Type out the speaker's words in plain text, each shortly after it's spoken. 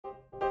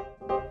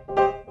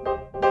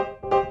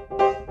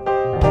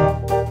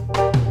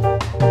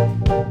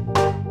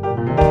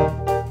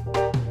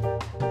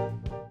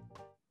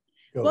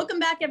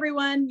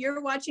everyone.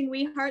 You're watching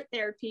We Heart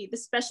Therapy, the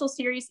special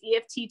series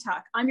EFT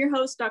Talk. I'm your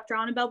host, Dr.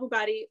 Anabelle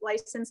Bugatti,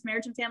 licensed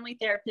marriage and family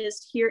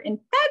therapist here in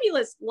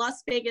fabulous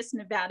Las Vegas,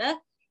 Nevada.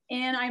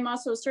 And I'm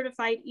also a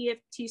certified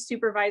EFT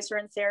supervisor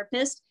and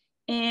therapist.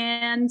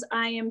 And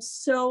I am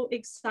so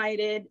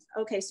excited.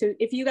 Okay, so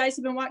if you guys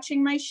have been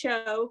watching my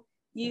show,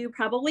 you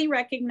probably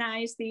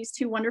recognize these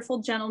two wonderful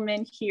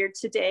gentlemen here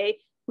today.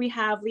 We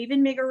have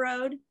Lieven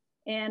Migerode.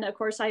 And of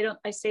course, I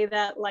say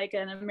that like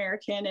an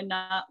American and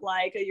not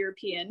like a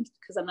European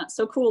because I'm not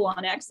so cool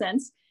on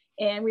accents.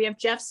 And we have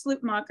Jef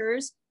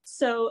Slootmaeckers.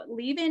 So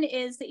Lieven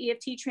is the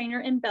EFT trainer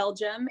in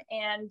Belgium,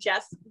 and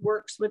Jef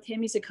works with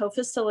him. He's a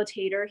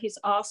co-facilitator. He's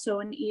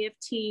also an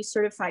EFT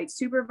certified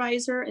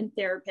supervisor and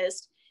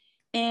therapist.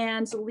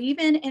 And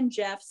Lieven and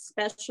Jef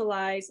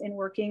specialize in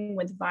working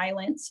with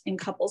violence in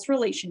couples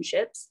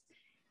relationships.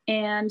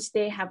 And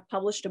they have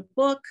published a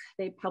book,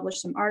 they've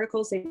published some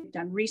articles, they've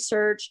done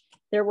research.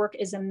 Their work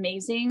is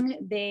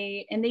amazing.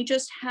 They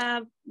just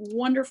have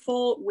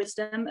wonderful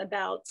wisdom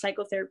about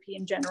psychotherapy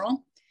in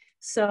general.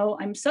 So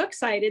I'm so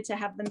excited to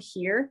have them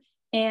here.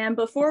 And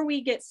before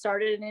we get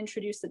started and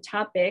introduce the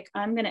topic,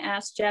 I'm going to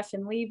ask Jef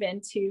and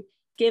Lieven to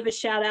give a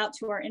shout out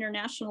to our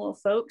international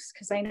folks,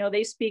 because I know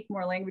they speak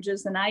more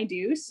languages than I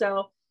do.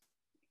 So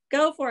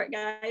go for it,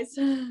 guys.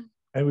 And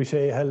we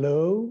say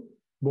hello.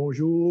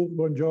 Bonjour,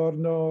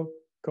 buongiorno,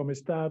 come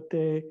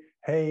state?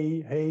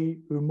 Hey, hey,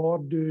 humor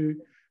du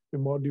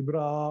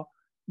bra.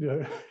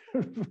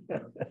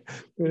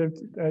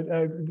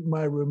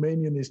 My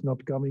Romanian is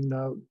not coming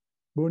now.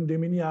 Bun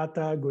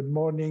dimineața, good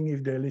morning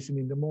if they listen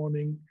in the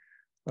morning.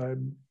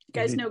 You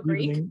guys know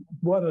Greek?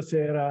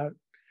 Buonasera.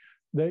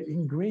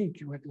 In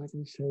Greek, what do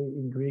you say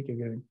in Greek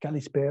again?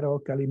 Kalispero,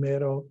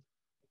 kalimero,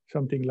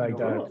 something like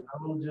that. I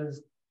will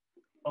just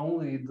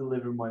only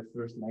deliver my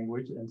first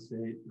language and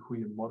say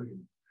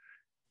goedemorgen.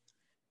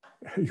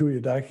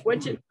 Goeiedag.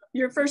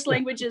 Your first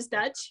language is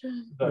Dutch?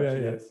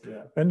 Dutch, yes.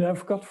 Yeah. And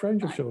I've got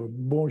French also.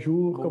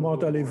 Bonjour,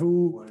 comment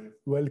allez-vous?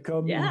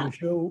 Welcome in the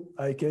show.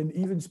 I can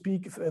even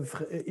speak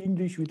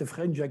English with a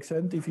French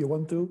accent if you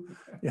want to.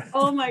 Yeah.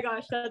 Oh my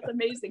gosh, that's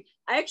amazing.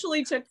 I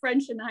actually took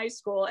French in high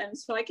school, and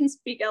so I can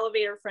speak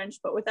elevator French,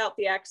 but without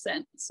the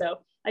accent. So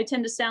I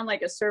tend to sound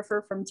like a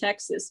surfer from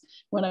Texas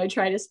when I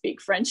try to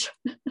speak French.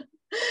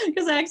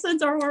 Because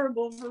accents are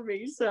horrible for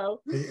me.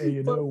 So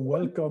you know,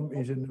 welcome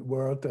is a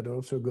word that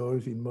also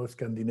goes in most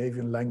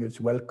Scandinavian language.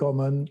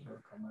 Welcome.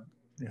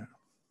 Yeah.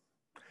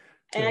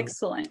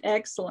 So,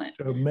 excellent.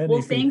 So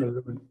many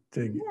people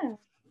think. Yeah.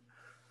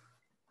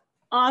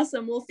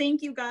 Awesome. Well,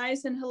 thank you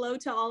guys, and hello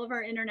to all of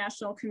our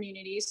international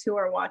communities who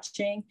are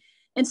watching.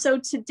 And so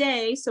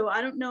today, so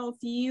I don't know if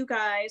you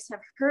guys have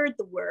heard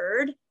the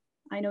word.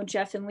 I know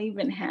Jef and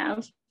Lieven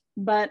have.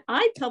 But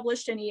I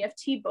published an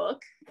EFT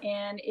book,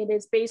 and it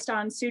is based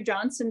on Sue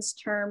Johnson's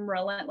term,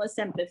 Relentless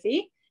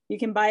Empathy. You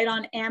can buy it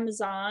on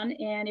Amazon.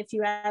 And if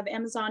you have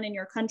Amazon in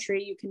your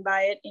country, you can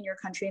buy it in your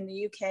country in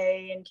the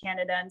UK and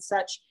Canada and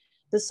such.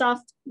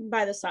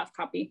 Buy the soft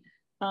copy.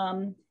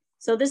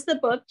 So this is the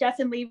book. Jef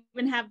and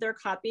Lieven have their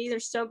copy.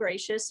 They're so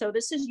gracious. So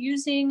this is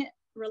using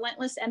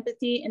relentless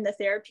empathy in the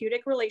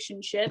therapeutic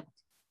relationship,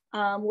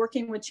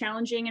 working with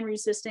challenging and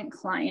resistant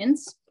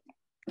clients.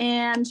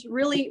 And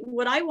really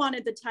what I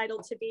wanted the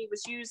title to be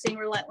was using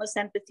relentless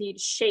empathy to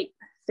shape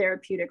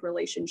therapeutic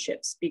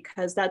relationships,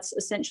 because that's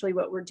essentially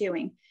what we're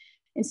doing.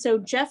 And so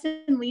Jef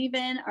and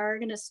Lieven are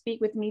going to speak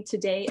with me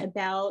today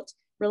about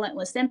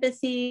relentless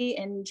empathy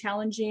and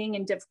challenging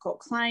and difficult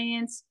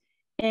clients.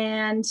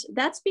 And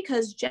that's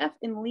because Jef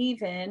and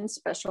Lieven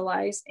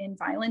specialize in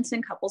violence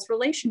in couples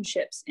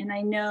relationships. And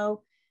I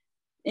know,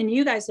 and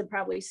you guys have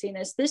probably seen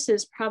this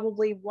is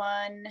probably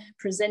one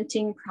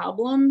presenting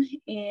problem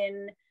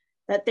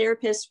that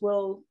therapists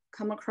will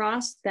come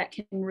across that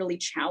can really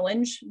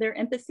challenge their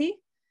empathy.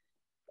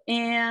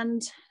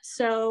 And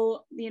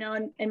so, you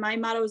know, and my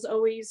motto is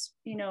always,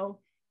 you know,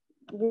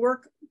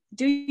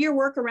 do your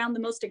work around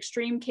the most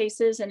extreme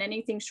cases, and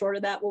anything short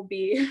of that will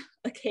be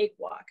a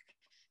cakewalk.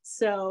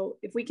 So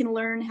if we can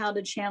learn how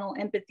to channel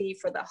empathy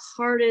for the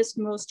hardest,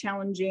 most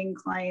challenging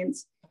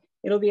clients,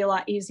 it'll be a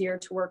lot easier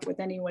to work with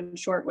anyone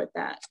shorter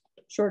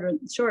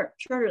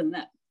than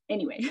that.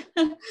 Anyway,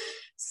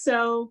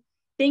 so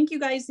thank you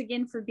guys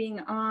again for being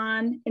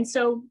on. And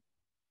so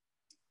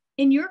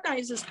in your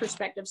guys'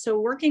 perspective, so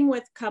working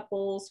with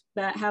couples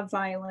that have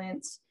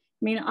violence,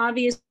 I mean,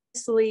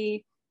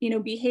 obviously, you know,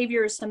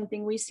 behavior is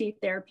something we see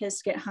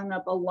therapists get hung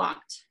up a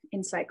lot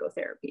in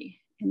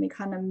psychotherapy, and they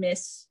kind of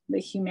miss the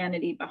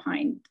humanity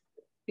behind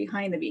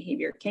the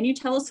behavior. Can you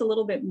tell us a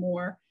little bit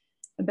more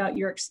about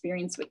your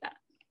experience with that?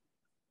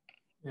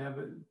 Yeah,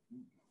 but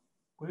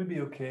would it be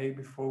okay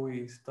before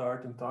we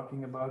start and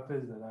talking about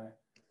this that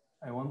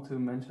I want to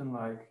mention,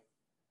 like,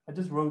 I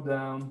just wrote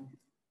down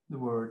the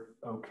word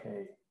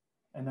okay.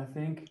 And I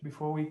think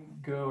before we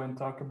go and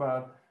talk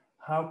about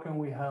how can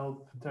we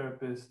help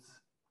therapists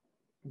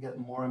get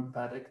more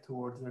empathic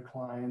towards their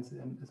clients,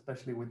 and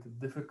especially with the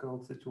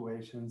difficult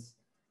situations,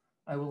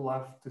 I would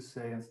love to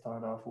say and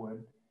start off with,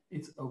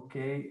 it's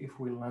okay if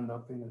we land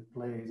up in a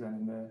place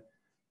and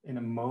in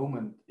a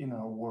moment in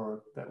our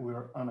work that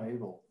we're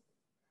unable.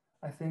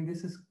 I think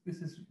this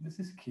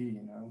is key,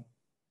 you know.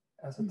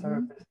 As a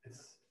therapist,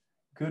 it's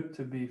good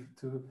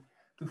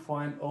to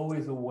find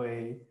always a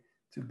way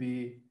to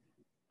be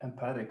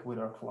empathic with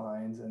our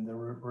clients, and the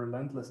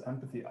relentless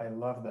empathy. I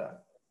love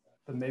that.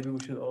 But maybe we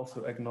should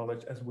also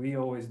acknowledge, as we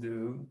always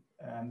do,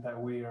 and that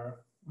we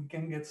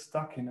can get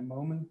stuck in a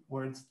moment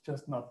where it's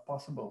just not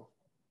possible.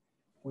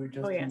 We're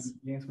just human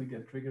beings, we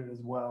get triggered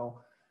as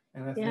well.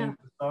 And I think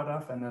to start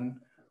off, and then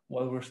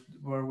while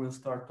we'll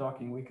start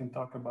talking, we can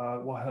talk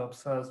about what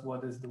helps us,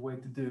 what is the way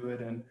to do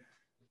it.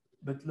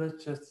 But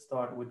let's just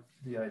start with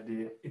the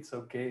idea, it's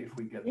okay if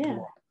we get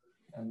blocked.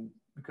 And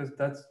because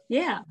that's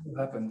what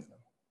happens.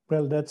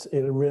 Well, that's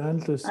a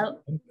relentless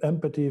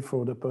empathy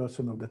for the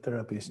person of the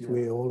therapist.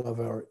 We all have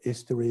our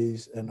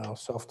histories and our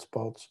soft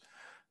spots,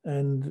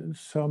 and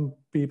some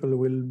people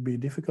will be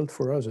difficult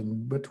for us.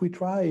 But we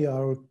try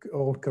our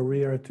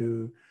career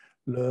to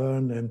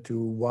learn and to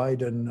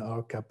widen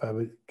our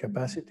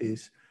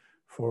capacities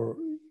for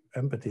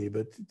empathy.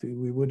 But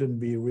we wouldn't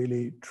be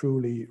really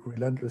truly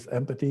relentless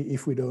empathy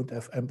if we don't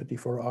have empathy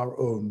for our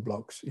own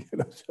blocks. You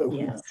know, so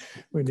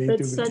we need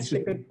that's such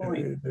a good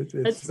point.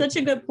 That's such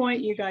a good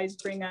point you guys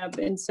bring up.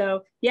 And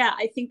so, yeah,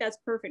 I think that's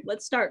perfect.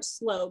 Let's start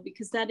slow,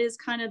 because that is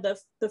kind of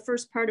the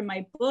first part of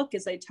my book,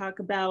 as I talk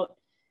about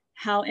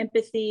how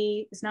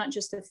empathy is not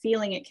just a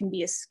feeling, it can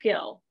be a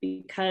skill.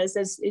 Because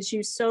as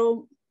you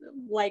so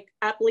like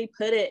aptly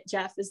put it,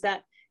 Jef, is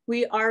that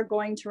we are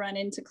going to run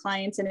into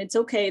clients, and it's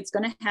okay, it's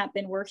going to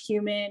happen. We're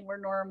human, we're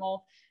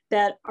normal,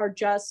 that are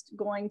just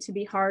going to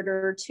be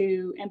harder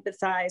to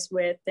empathize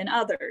with than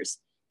others.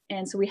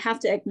 And so we have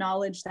to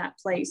acknowledge that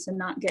place and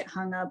not get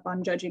hung up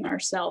on judging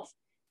ourselves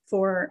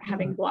for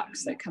having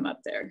blocks that come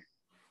up there.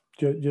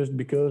 Just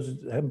because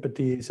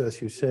empathy is,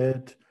 as you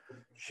said,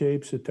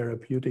 shapes a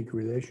therapeutic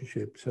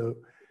relationship. So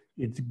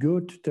it's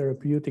good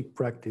therapeutic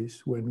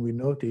practice when we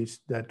notice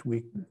that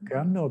we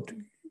cannot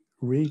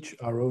reach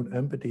our own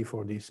empathy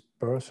for this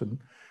person,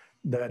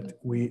 that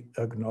we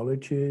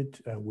acknowledge it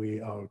and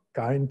we are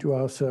kind to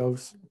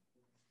ourselves,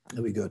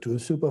 and we go to a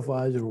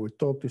supervisor or we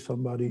talk to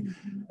somebody,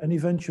 and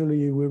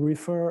eventually we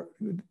refer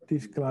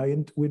this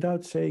client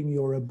without saying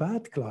you're a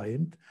bad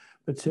client,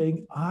 but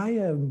saying, I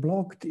am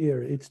blocked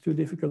here, it's too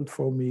difficult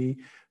for me.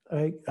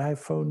 I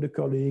found a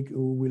colleague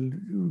who will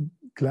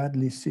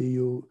gladly see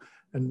you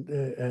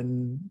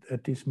and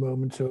at this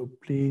moment, so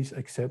please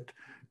accept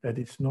that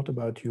it's not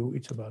about you,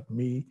 it's about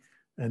me.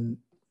 And,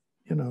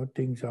 you know,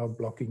 things are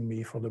blocking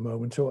me for the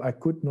moment. So I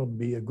could not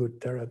be a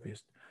good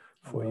therapist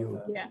for you.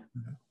 Yeah.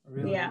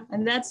 Really? Yeah.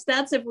 And that's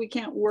if we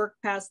can't work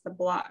past the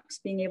blocks,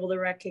 being able to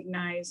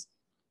recognize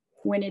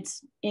when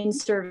it's in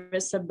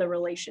service of the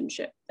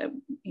relationship, that,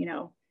 you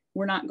know,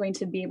 we're not going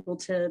to be able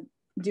to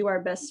do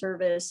our best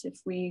service if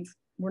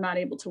we're not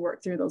able to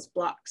work through those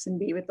blocks and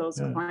be with those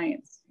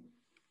clients.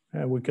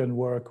 We can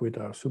work with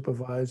our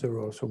supervisor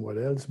or someone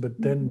else, but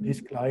then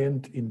this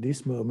client in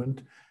this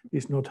moment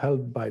is not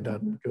helped by that,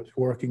 because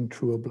working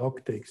through a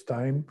block takes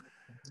time,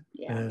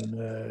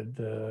 and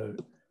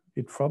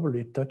it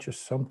probably touches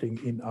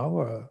something in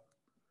our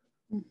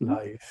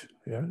life.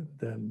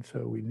 Then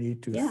so we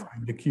need to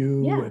find the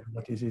cue, and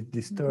what is it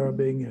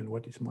disturbing, and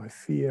what is my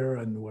fear,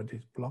 and what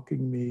is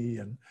blocking me,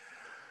 and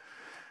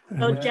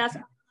Jef,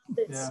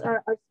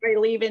 sorry,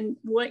 Lieven,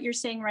 what you're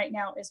saying right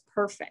now is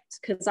perfect,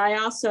 because I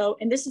also,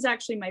 and this is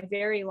actually my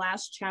very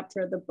last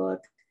chapter of the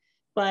book,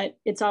 but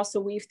it's also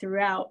weaved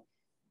throughout,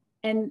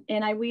 and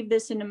I weave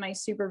this into my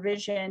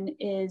supervision,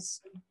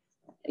 is,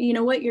 you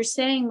know, what you're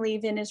saying,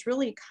 Lieven, is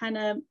really kind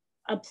of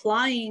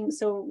applying.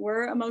 So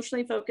we're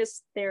emotionally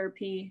focused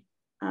therapy.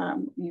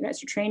 You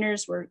guys are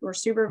trainers, we're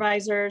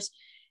supervisors,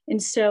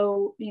 and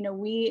so, you know,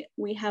 we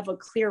have a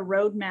clear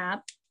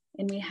roadmap,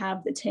 and we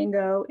have the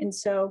tango, and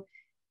so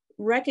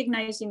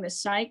recognizing the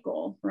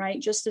cycle, right?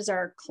 Just as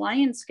our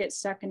clients get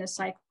stuck in a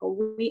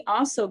cycle, we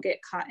also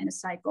get caught in a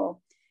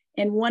cycle.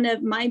 And one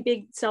of my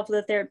big self of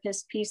the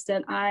therapist piece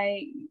that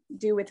I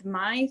do with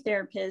my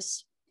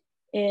therapists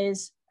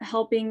is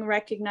helping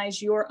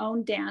recognize your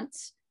own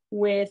dance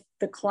with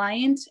the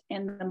client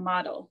and the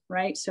model,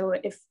 right? So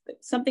if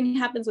something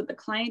happens with the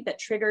client that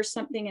triggers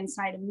something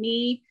inside of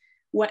me,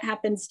 what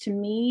happens to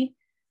me?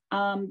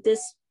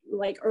 This,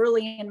 like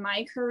early in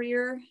my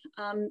career,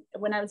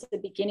 when I was a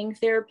beginning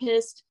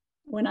therapist,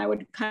 when I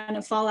would kind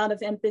of fall out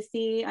of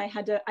empathy, I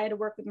had to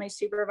work with my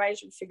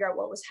supervisor to figure out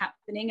what was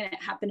happening. And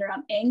it happened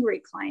around angry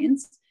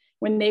clients,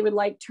 when they would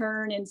like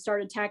turn and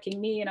start attacking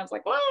me. And I was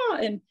like, oh,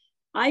 and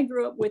I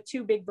grew up with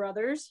two big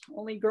brothers,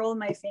 only girl in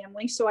my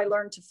family. So I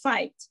learned to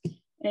fight,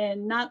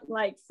 and not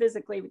like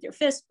physically with your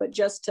fist, but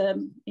just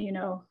to, you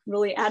know,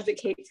 really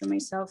advocate for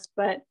myself.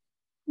 But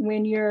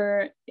when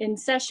you're in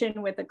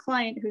session with a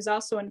client who's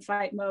also in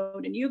fight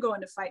mode and you go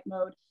into fight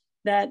mode,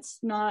 that's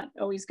not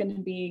always going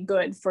to be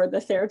good for the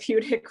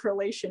therapeutic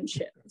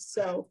relationship.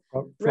 So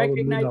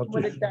recognize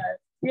what it does.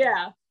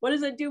 Yeah. What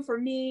does it do for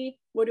me?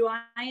 What do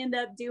I end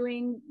up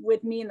doing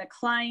with me and the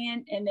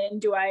client? And then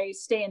do I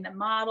stay in the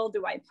model?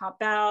 Do I pop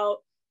out?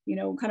 You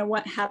know, kind of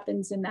what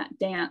happens in that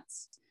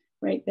dance.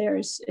 right there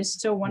is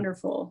so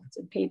wonderful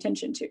to pay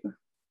attention to.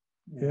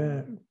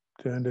 Yeah,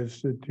 and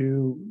there's the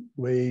two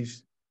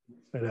ways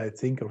that I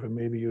think of, and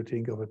maybe you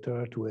think of a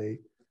third way.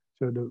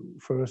 So the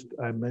first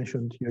I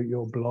mentioned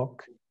your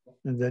block,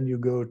 and then you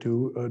go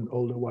to an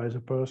older, wiser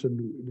person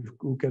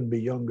who can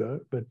be younger,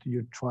 but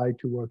you try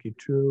to work it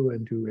through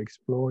and to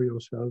explore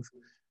yourself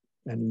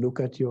and look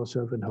at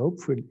yourself, and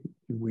hopefully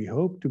we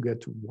hope to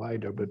get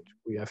wider, but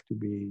we have to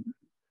be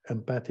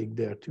empathic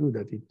there too,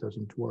 that it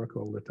doesn't work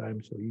all the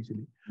time so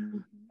easily. Mm-hmm.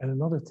 And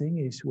another thing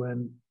is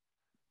when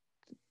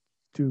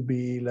to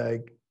be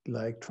like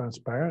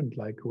transparent,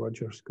 like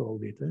Rogers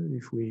called it.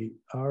 If we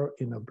are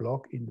in a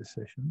block in the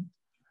session,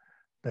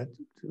 that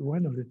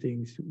one of the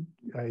things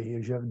I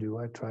hear Jef do,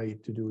 I try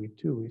to do it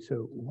too. It's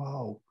so,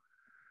 wow,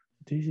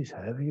 this is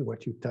heavy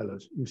what you tell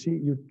us. You see,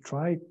 you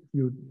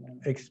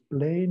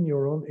explain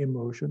your own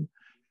emotion.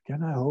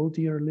 Can I hold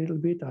here a little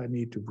bit? I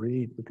need to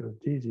breathe because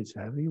this is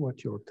heavy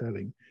what you're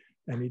telling.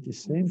 And at the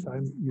same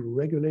time, you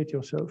regulate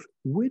yourself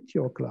with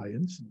your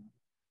clients,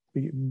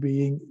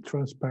 being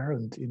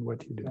transparent in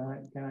what you do.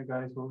 Can I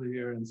guys hold it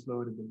here and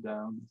slow it a bit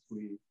down as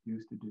we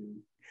used to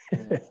do?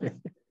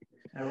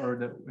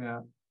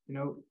 You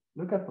know,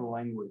 look at the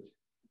language.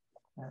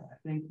 I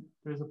think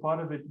there's a part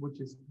of it which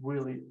is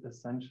really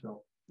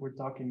essential. We're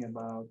talking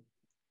about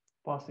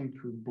passing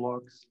through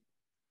blocks,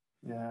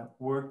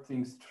 work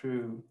things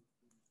through.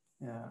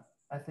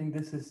 I think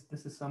this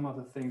is some of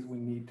the things we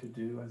need to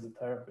do as a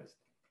therapist.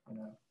 You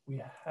know,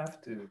 we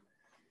have to.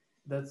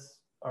 That's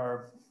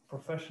our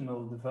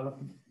professional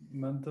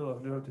developmental,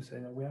 or how to say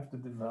that, we have to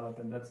develop,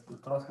 and that's the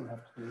task we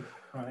have to do,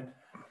 right?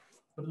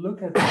 But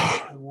look at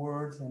the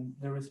words, and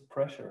there is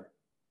pressure.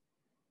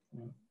 You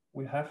know,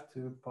 we have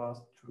to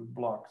pass through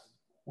blocks.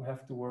 We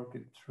have to work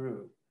it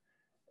through.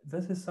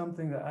 This is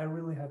something that I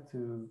really had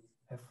to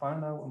have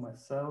found out on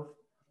myself.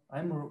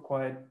 I'm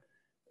quite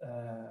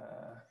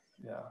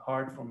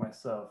hard for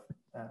myself.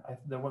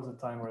 There was a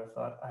time where I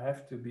thought I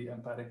have to be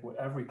empathic with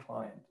every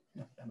client,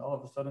 and all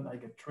of a sudden I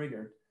get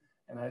triggered,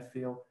 and I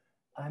feel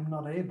I'm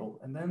not able.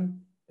 And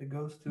then it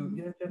goes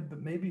to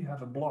but maybe you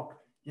have a block.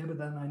 Yeah, but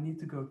then I need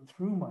to go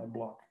through my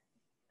block.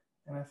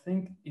 And I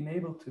think being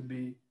able to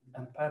be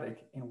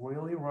empathic in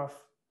really rough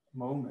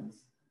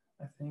moments,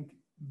 I think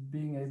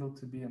being able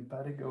to be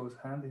empathic goes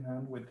hand in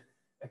hand with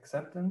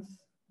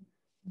acceptance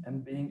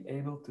and being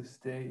able to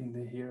stay in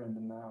the here and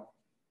the now.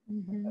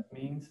 Mm-hmm. That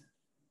means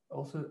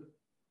also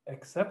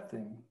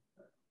accepting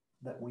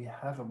that we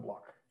have a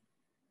block,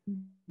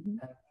 mm-hmm.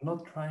 and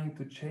not trying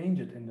to change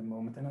it in the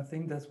moment. And I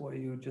think that's what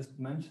you just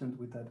mentioned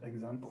with that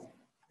example.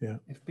 Yeah.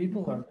 If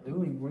people are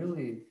doing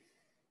really,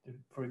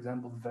 for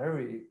example,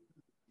 very,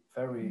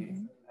 very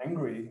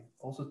angry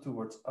also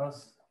towards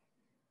us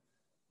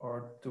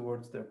or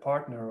towards their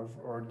partner,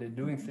 or they're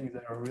doing things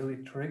that are really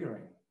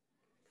triggering,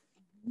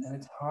 and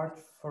it's hard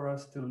for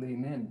us to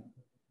lean in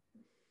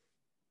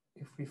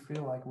if we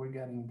feel like we're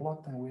getting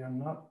blocked and we are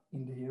not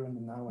in the here and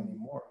the now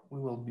anymore. We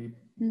will be,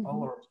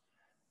 all our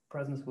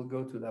presence will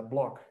go to that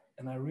block.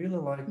 And I really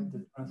like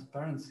the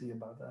transparency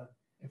about that.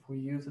 If we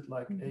use it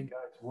like, hey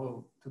guys,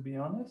 whoa, to be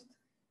honest,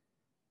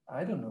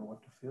 I don't know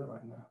what to feel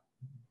right now.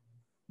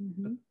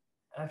 But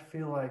I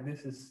feel like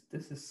this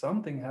is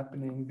something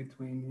happening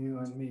between you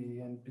and me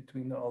and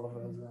between all of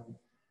us.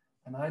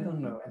 And I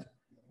don't know. And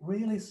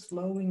really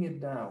slowing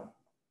it down.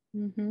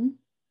 Mm-hmm.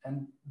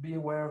 And be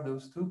aware of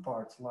those two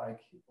parts. Like,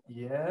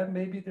 yeah,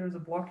 maybe there's a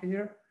block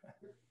here.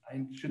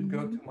 I should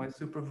go to my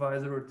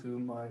supervisor or to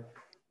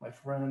my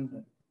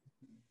friend.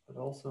 But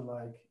also,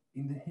 like,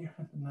 in the here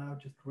and now,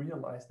 just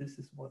realize this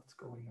is what's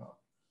going on.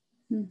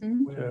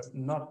 Mm-hmm.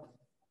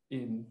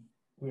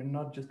 We're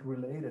not just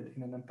related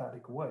in an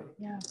empathic way.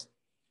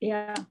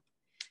 Yeah.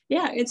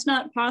 It's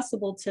not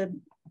possible to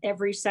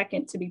every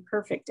second to be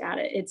perfect at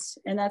it.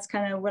 And that's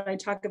kind of what I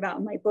talk about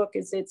in my book.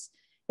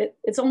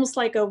 It's almost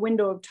like a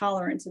window of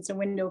tolerance. It's a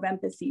window of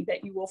empathy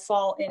that you will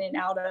fall in and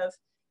out of,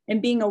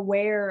 and being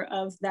aware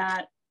of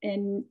that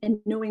and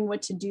knowing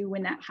what to do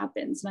when that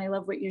happens. And I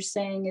love what you're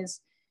saying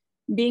is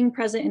being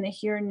present in the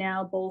here and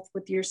now, both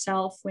with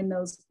yourself when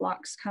those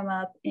blocks come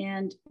up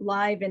and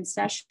live in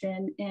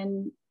session.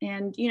 And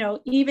you know,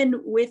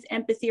 even with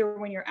empathy or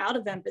when you're out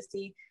of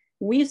empathy,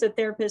 we as a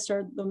therapist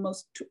are the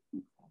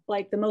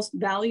most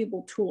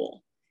valuable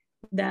tool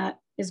that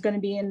is going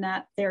to be in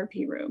that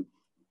therapy room.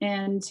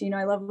 And, you know,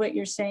 I love what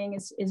you're saying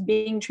is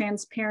being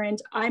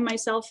transparent. I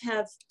myself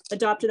have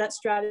adopted that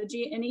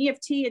strategy, and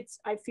EFT,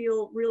 I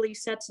feel really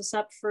sets us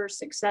up for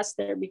success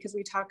there, because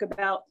we talk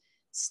about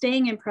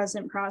staying in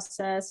present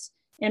process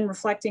and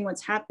reflecting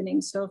what's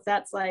happening. So if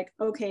that's like,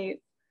 okay,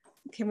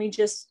 can we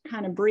just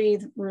kind of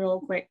breathe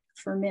real quick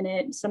for a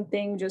minute?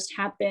 Something just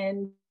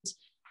happened.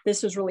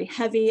 This was really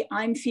heavy.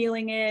 I'm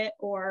feeling it.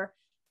 Or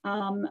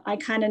I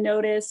kind of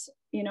notice,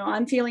 you know,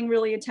 I'm feeling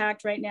really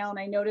attacked right now. And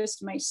I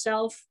noticed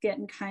myself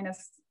getting kind of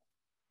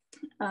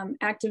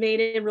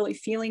activated, really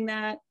feeling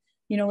that.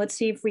 You know, let's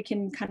see if we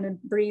can kind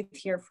of breathe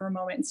here for a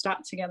moment and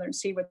stop together and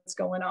see what's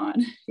going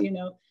on. You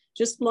know,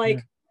 just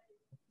like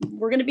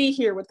we're going to be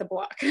here with the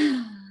block.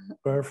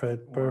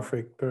 Perfect.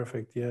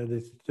 Yeah,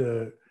 this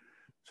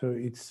So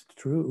it's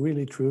true,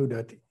 really true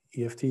that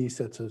EFT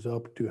sets us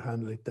up to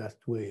handle it that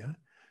way. Huh?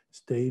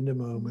 Stay in the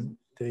moment,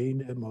 stay in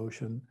the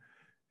emotion,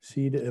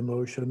 see the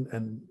emotion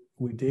and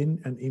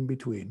within and in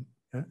between.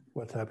 Yeah?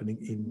 What's happening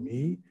in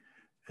me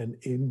and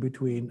in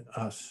between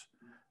us.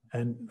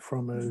 And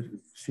from a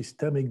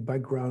systemic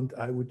background,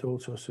 I would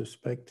also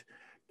suspect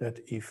that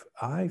if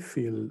I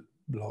feel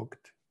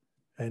blocked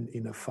and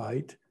in a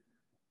fight,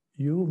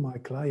 you, my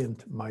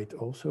client, might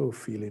also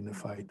feel in a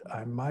fight.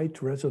 I might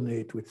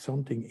resonate with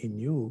something in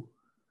you.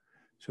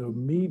 So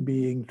me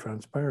being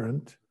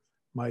transparent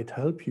might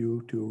help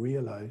you to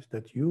realize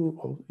that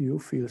you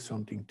feel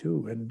something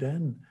too. And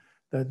then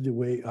that's the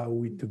way how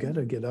we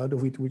together get out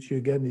of it, which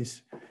again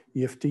is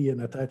EFT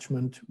and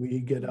attachment. We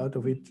get out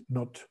of it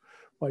not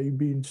by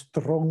being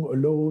strong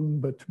alone,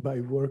 but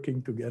by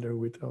working together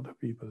with other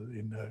people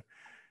in a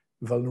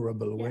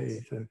vulnerable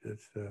way. So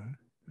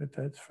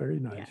that's very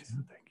nice. Yes.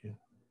 Yeah, thank you.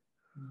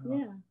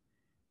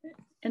 Yeah.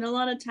 And a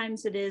lot of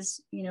times it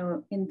is, you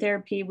know, in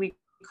therapy, we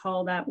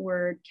call that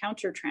word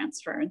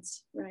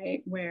countertransference,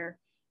 right? Where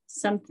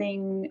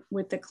something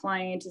with the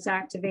client is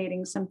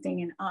activating something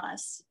in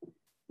us.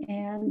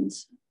 And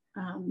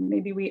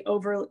maybe we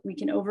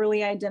can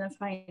overly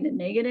identify in a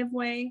negative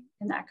way,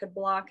 and that could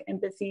block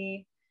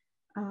empathy.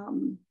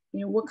 You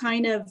know,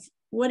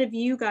 what have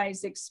you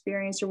guys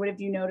experienced, or what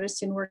have you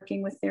noticed in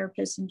working with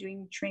therapists and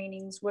doing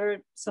trainings? What are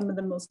some of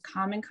the most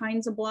common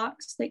kinds of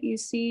blocks that you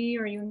see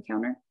or you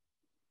encounter?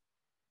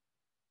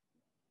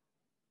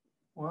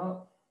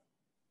 Well,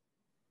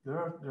 there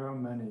are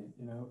many,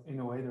 you know, in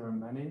a way there are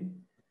many.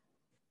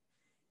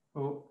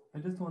 Well, I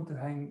just want to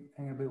hang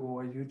a bit with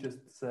what you just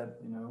said,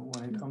 you know,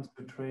 when it comes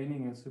to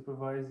training and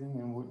supervising,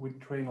 and we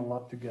train a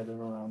lot together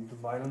around the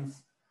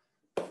violence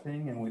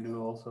thing, and we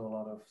do also a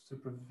lot of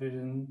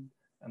supervision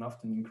and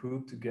often in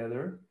group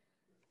together.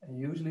 And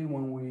usually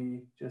when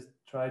we just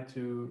try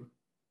to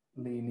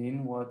lean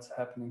in what's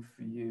happening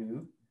for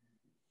you,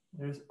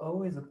 there's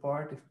always a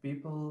part if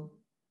people,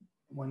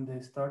 when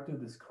they start to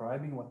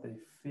describing what they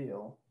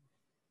feel,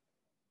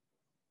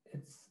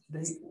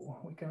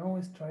 we can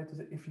always try to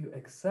say, if you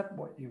accept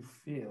what you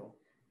feel,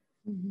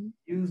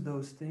 use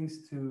those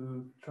things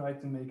to try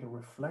to make a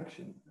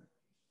reflection.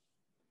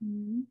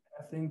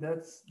 I think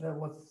that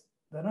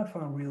I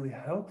found really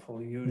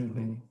helpful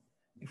usually.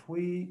 If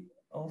we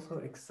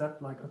also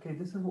accept, like, okay,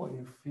 this is what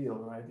you feel,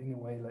 right? In a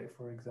way, like,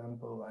 for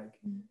example, like,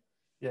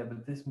 yeah,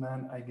 but this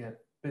man, I get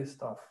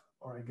pissed off,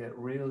 or I get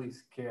really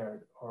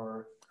scared,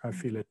 or I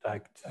feel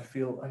attacked. I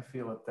feel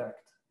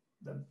attacked.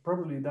 Then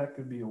probably that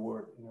could be a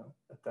word, you know,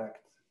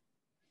 attacked.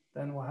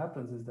 Then what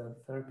happens is that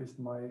the therapist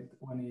might,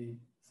 when he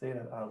say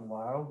that out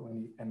loud, when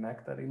he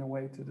enact that in a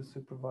way to the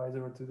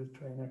supervisor or to the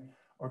trainer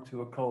or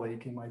to a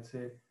colleague, he might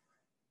say,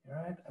 "All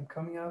right, I'm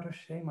coming out of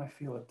shame, I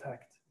feel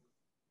attacked."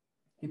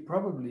 He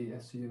probably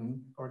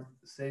assumed or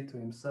say to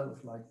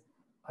himself, like,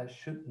 I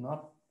should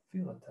not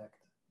feel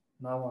attacked.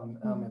 Now I'm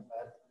a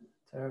bad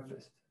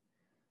therapist.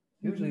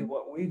 Usually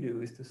what we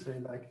do is to say,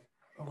 like,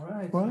 all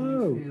right, Wow,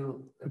 so you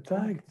feel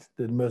attacked.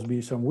 There must be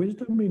some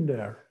wisdom in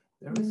there.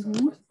 There is some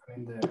wisdom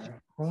in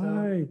there.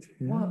 Right.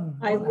 So yeah.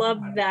 I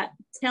love that.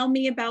 Tell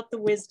me about the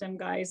wisdom,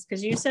 guys,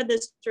 because you said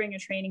this during a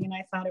training and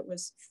I thought it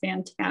was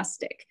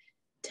fantastic.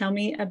 Tell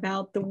me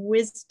about the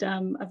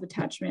wisdom of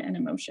attachment and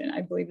emotion,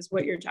 I believe is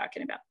what you're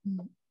talking about.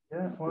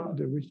 Yeah, well,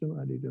 The wisdom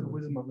added the on.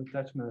 wisdom of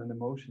attachment and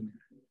emotion.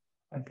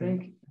 I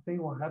think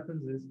what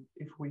happens is,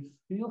 if we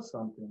feel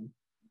something,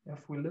 if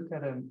we look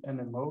at an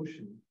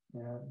emotion,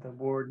 yeah, the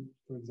word,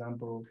 for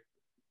example,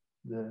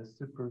 the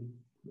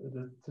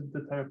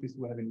therapist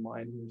we have in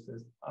mind here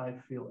says, I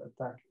feel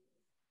attacked.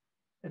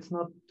 It's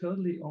not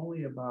totally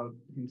only about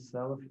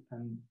himself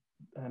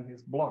and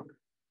his block.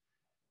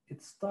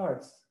 It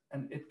starts,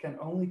 and it can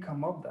only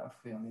come up, that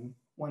feeling,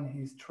 when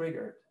he's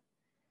triggered.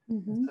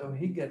 So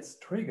he gets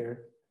triggered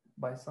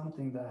by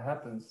something that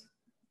happens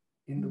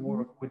in the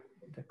work with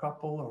the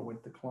couple or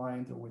with the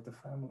client or with the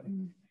family.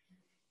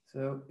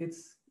 So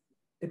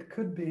it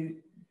could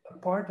be a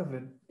part of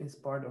it is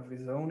part of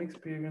his own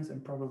experience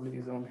and probably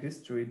his own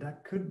history.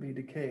 That could be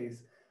the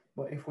case.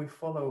 But if we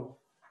follow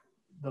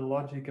the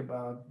logic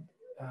about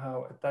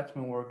how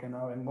attachment work and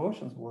how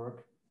emotions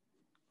work,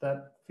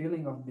 that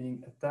feeling of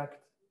being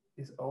attacked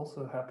is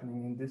also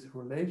happening in this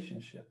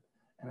relationship.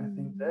 And I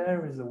think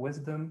there is a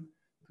wisdom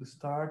to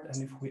start.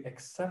 And if we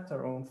accept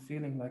our own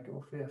feeling, like,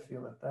 okay, I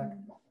feel attacked,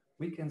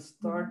 we can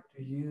start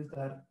to use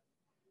that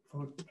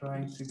for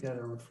trying to get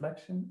a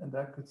reflection. And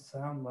that could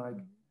sound like,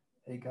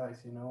 hey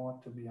guys, you know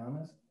what, to be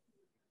honest,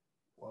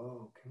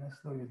 whoa, can I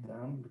slow you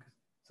down because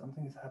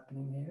something is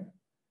happening here?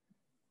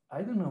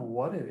 I don't know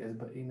what it is,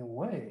 but in a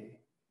way,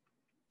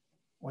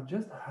 what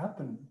just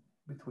happened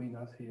between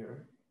us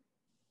here,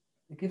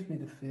 it gives me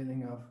the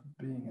feeling of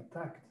being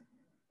attacked.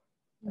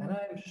 And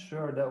I'm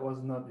sure that was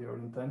not your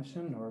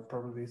intention, or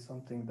probably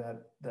something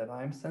that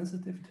I'm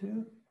sensitive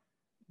to,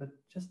 but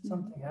just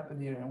something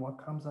happened here. And what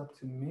comes up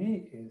to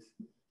me is,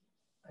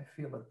 I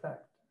feel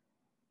attacked.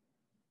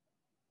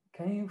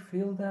 Can you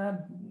feel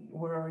that?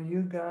 Where are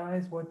you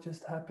guys? What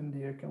just happened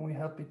here? Can we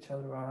help each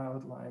other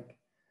out? Like,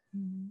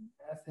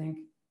 I think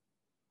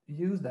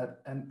use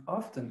that, and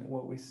often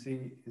what we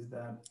see is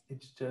that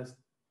it's just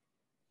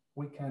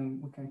we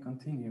can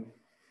continue.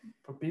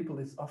 For people,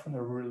 it's often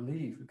a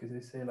relief because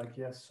they say like,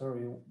 yes,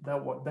 sorry,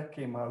 that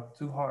came out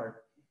too hard,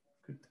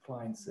 could the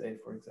client say,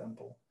 for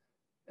example.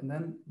 And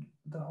then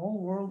the whole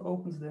world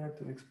opens there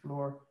to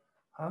explore,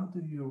 how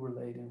do you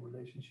relate in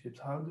relationships?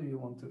 How do you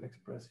want to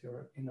express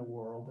your inner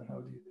world, and how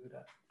do you do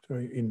that? So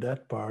in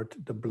that part,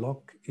 the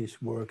block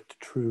is worked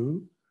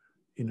through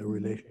in a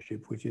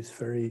relationship, which is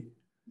very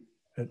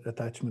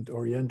attachment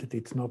oriented.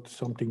 It's not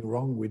something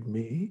wrong with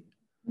me.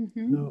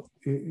 No,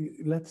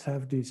 let's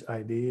have this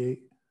idea.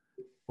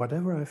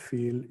 Whatever I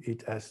feel,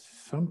 it has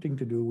something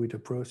to do with the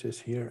process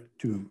here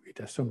too. It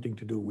has something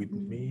to do with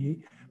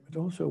me, but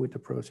also with the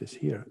process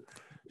here.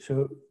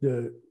 So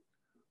the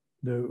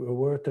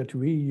word that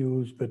we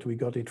use, but we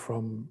got it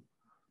from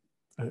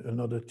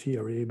another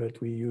theory,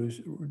 but we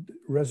use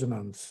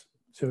resonance.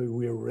 So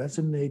we're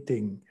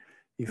resonating.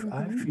 If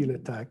I feel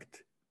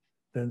attacked,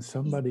 then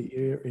somebody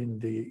here in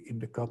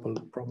the couple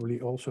probably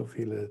also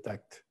feel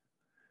attacked.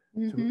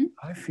 So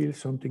I feel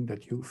something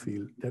that you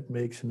feel. That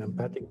makes an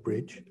empathic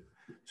bridge.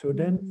 So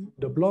then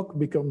the block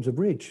becomes a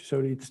bridge. So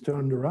it's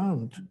turned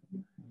around.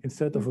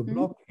 Instead of a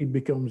block, it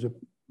becomes a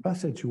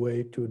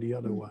passageway to the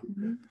other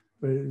one.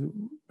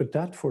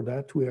 But for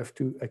that, we have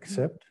to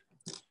accept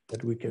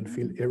that we can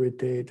feel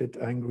irritated,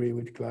 angry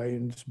with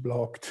clients,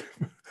 blocked,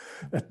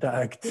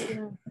 attacked,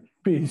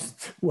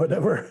 pissed,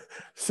 whatever,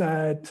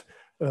 sad,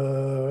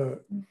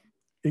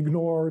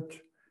 ignored.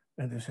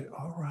 And they say,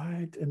 all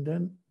right. And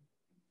then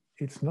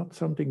it's not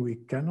something we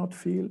cannot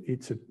feel.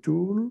 It's a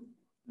tool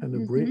and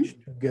a bridge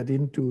to get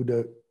into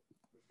the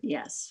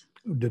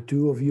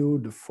two of you,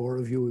 the four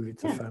of you, if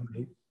it's a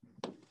family.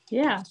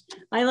 Yeah,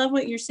 I love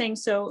what you're saying.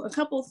 So a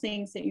couple of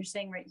things that you're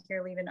saying right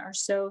here, Lieven, are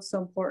so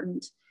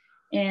important.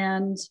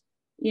 And,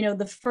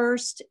 the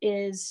first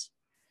is,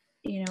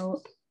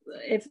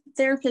 if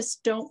therapists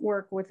don't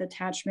work with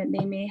attachment,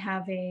 they may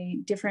have a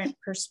different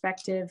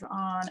perspective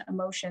on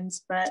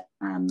emotions, but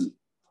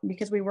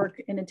because we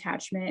work in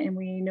attachment and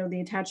we know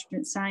the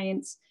attachment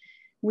science,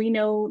 we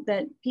know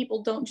that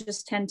people don't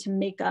just tend to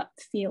make up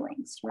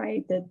feelings,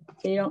 right? That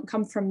they don't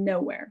come from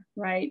nowhere,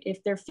 right?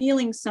 If they're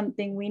feeling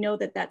something, we know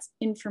that that's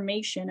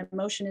information.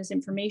 Emotion is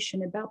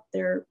information about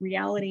their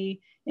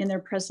reality and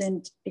their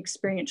present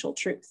experiential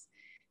truth.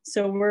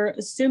 So we're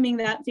assuming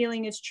that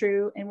feeling is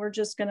true, and we're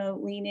just going to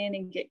lean in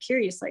and get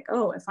curious, like,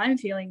 oh, if I'm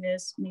feeling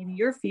this, maybe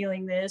you're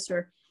feeling this,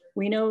 or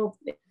we know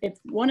if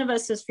one of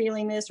us is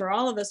feeling this or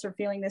all of us are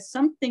feeling this,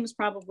 something's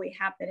probably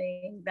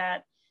happening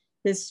that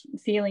this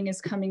feeling is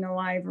coming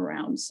alive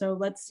around. So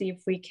let's see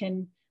if we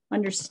can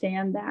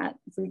understand that,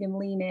 if we can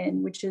lean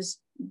in, which is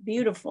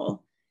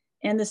beautiful.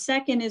 And the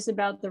second is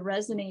about the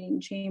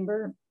resonating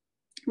chamber,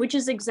 which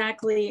is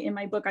exactly in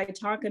my book. I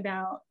talk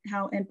about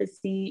how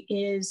empathy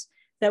is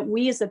that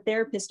we as a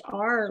therapist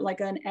are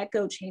like an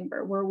echo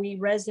chamber where we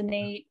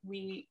resonate,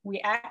 we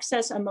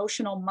access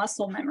emotional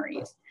muscle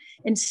memories.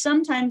 And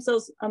sometimes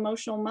those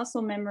emotional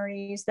muscle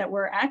memories that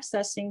we're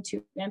accessing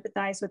to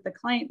empathize with the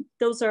client,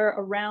 those are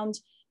around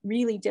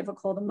really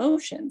difficult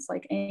emotions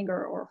like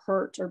anger or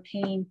hurt or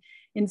pain.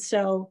 And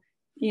so,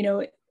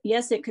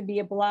 yes, it could be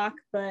a block,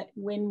 but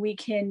when we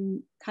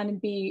can kind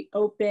of be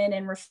open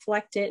and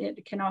reflect it,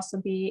 it can also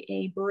be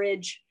a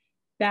bridge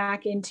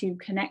back into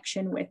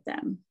connection with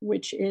them,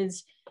 which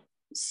is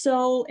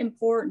so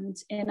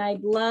important. And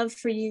I'd love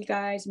for you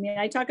guys,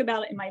 I talk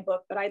about it in my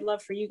book, but I'd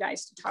love for you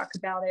guys to talk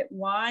about it,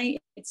 why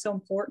it's so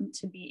important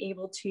to be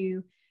able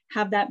to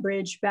have that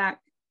bridge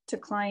back to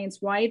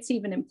clients, why it's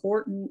even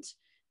important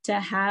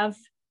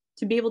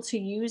to be able to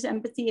use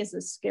empathy as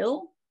a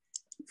skill,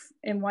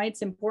 and why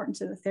it's important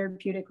to the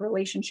therapeutic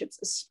relationships,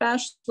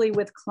 especially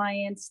with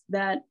clients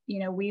that,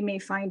 we may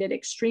find it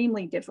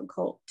extremely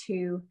difficult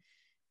to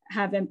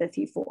have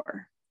empathy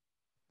for.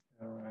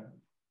 All right.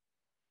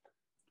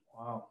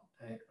 Wow.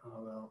 Hey,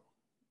 Anabelle,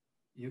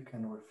 you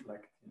can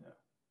reflect,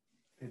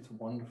 it's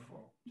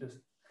wonderful. Just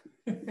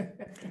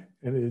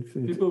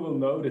people will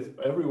notice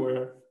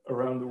everywhere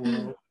around the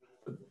world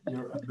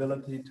your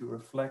ability to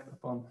reflect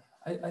upon.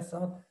 I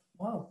thought,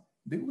 wow,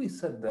 did we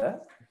said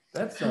that?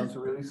 That sounds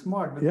really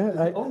smart. But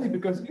yeah, only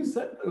because you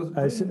said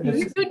those.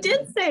 You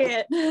did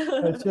say it.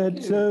 I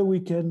said so we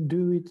can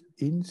do it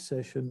in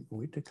session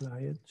with the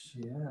clients.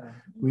 Yeah.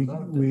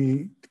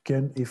 We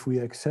can, if we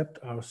accept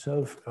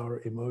ourselves,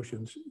 our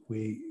emotions,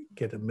 we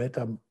get a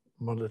meta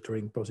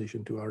monitoring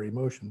position to our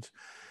emotions,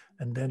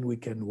 and then we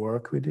can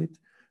work with it.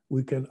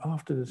 We can,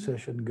 after the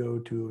session, go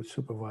to a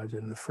supervisor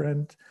and a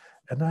friend.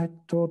 And I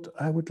thought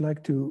I would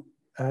like to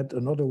add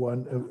another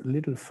one a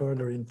little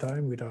further in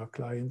time with our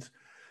clients.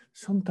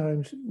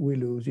 Sometimes we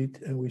lose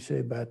it and we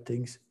say bad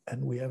things,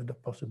 and we have the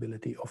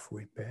possibility of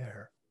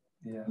repair.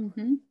 Yeah.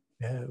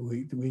 Yeah,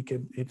 we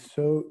can. It's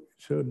so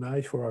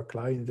nice for our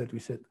clients that we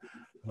said,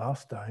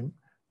 last time,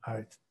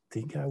 I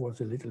think I was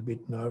a little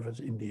bit nervous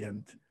in the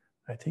end.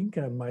 I think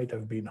I might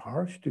have been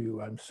harsh to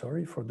you. I'm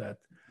sorry for that.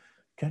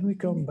 Can we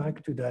come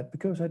back to that?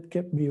 Because that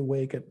kept me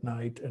awake at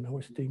night, and I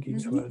was thinking,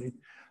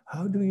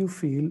 how do you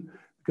feel?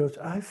 because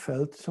I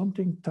felt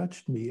something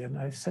touched me and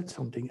I said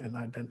something, and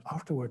then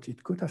afterwards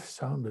it could have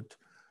sounded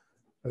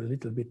a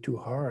little bit too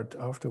hard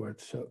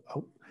afterwards. So,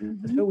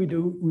 so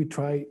we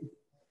try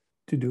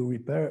to do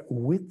repair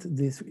with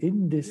this,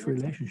 in this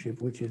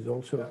relationship, which is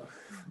also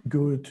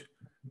good.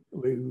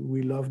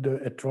 We love the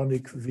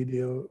electronic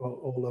video,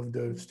 all of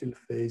the still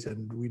phase,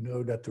 and we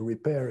know that the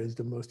repair is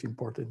the most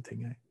important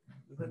thing.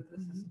 But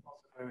this is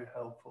also very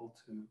helpful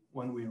to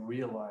when we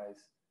realize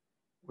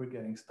we're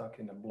getting stuck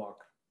in a block,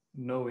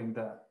 knowing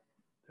that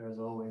there's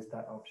always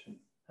that option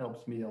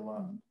helps me a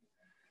lot.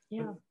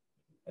 Yeah.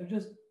 But I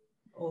just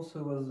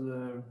also was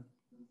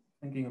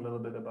thinking a little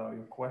bit about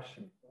your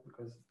question,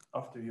 because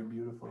after your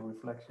beautiful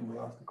reflection, you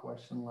asked a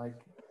question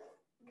like,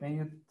 can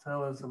you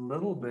tell us a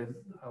little bit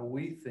how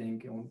we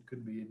think, and it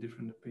could be a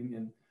different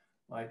opinion,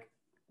 like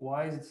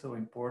why is it so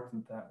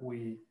important that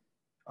we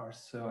are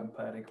so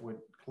empathic with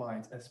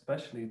clients,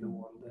 especially the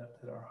ones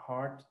that are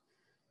hard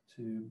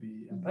to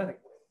be empathic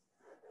with?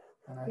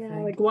 And I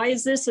think, like why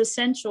is this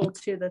essential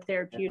to the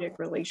therapeutic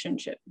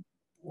relationship?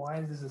 Why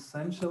is this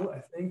essential?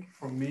 I think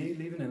for me,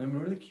 Lieven, and I'm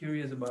really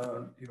curious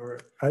about your...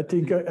 I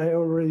think I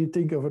already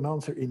think of an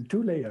answer in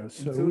 2 layers.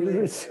 So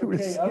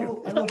okay, I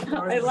will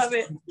start I love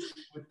it.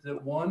 with the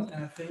one,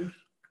 and I think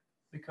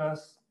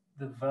because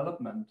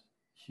development,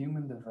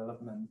 human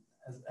development,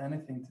 has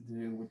anything to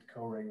do with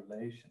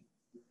co-regulation.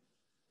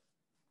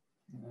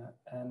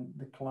 And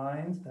the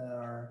clients that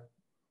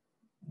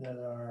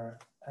are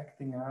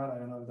acting out, I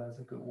don't know if that's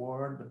a good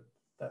word, but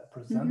that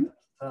present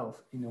themselves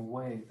in a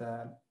way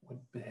that with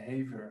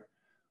behavior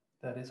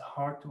that is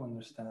hard to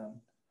understand,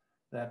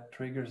 that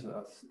triggers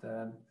us,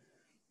 that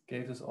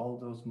gave us all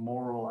those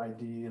moral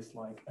ideas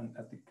like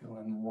unethical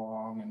and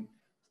wrong and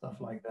stuff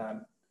like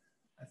that.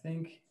 I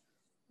think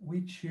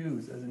we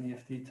choose as an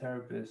EFT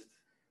therapist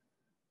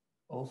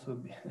also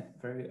be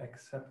very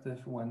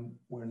acceptive when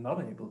we're not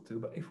able to,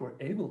 but if we're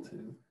able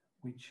to,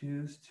 we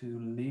choose to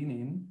lean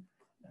in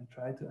and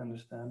try to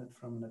understand it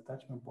from an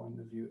attachment point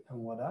of view. And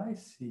what I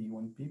see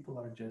when people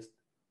are just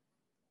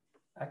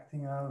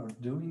acting out or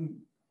doing,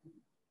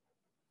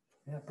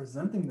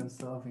 presenting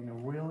themselves in a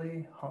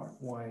really hard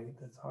way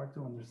that's hard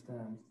to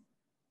understand,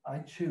 I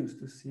choose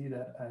to see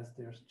that as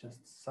there's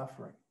just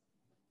suffering.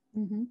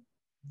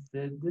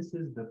 This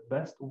is the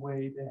best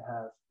way they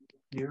have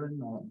here and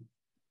now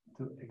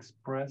to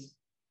express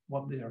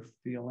what they are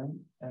feeling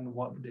and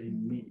what they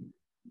need.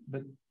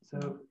 But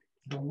so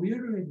the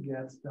weirder it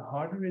gets, the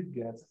harder it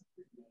gets,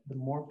 the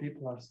more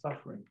people are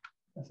suffering.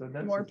 And so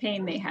that's the more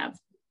pain they have.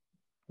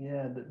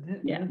 Yeah,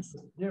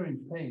 they're in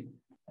pain.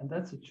 And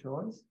that's a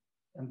choice.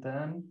 And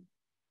then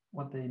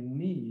what they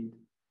need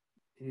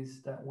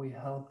is that we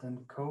help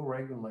them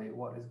co-regulate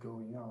what is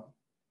going on.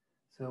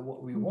 So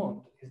what we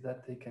want is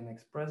that they can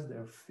express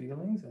their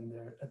feelings and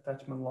their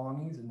attachment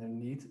longings and their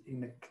needs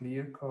in a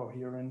clear,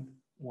 coherent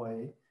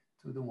way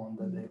to the one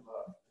that they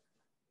love.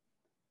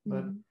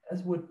 But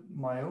as with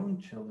my own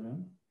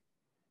children,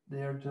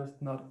 they are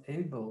just not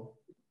able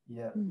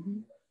yet.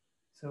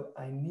 So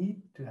I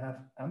need to have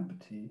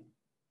empathy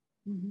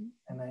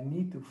and I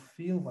need to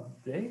feel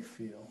what they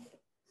feel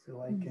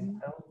so I can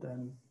help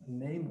them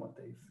name what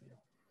they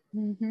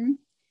feel.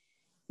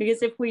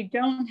 Because if we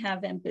don't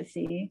have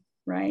empathy,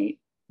 right,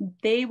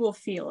 they will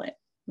feel it,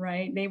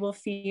 right? They will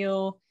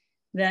feel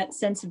that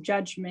sense of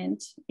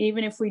judgment,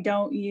 even if we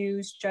don't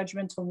use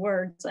judgmental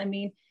words. I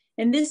mean,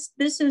 and this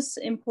is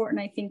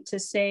important, I think, to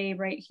say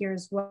right here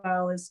as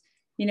well is,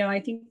 you know,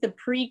 I think the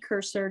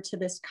precursor to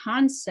this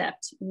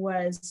concept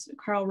was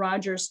Carl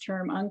Rogers'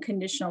 term,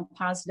 unconditional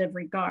positive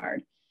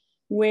regard,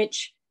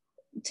 which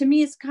to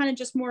me is kind of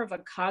just more of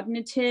a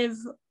cognitive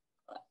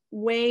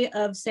way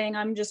of saying,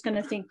 I'm just going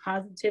to think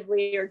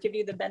positively or give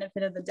you the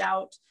benefit of the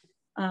doubt,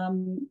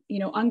 you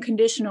know,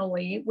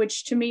 unconditionally,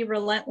 which to me,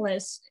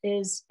 relentless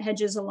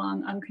hedges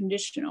along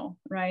unconditional,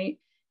 right?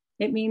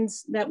 It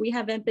means that we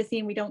have empathy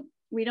and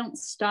we don't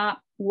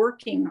stop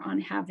working on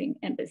having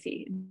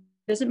empathy.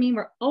 Doesn't mean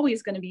we're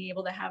always going to be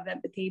able to have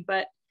empathy,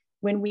 but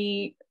when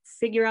we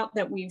figure out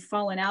that we've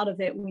fallen out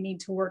of it, we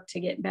need to work to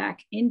get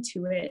back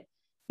into it,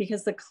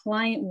 because the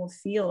client will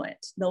feel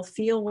it. They'll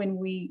feel when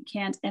we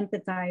can't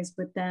empathize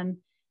with them,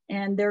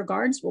 and their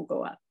guards will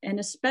go up. And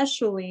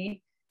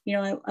especially, you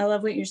know, I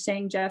love what you're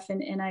saying, Jef,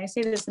 and I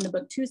say this in the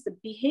book too, is the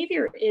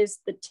behavior is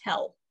the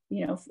tell.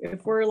 You know,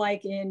 if we're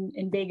like in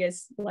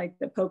Vegas, like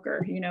the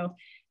poker, you know,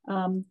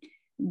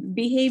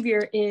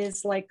 behavior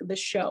is like the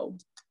show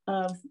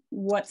of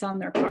what's on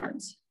their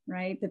cards,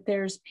 right? That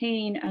there's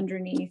pain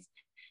underneath.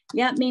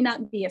 Yeah, it may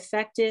not be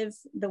effective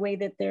the way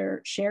that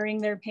they're sharing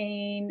their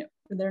pain.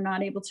 They're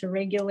not able to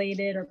regulate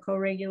it or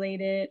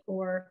co-regulate it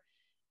or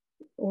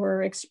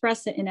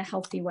express it in a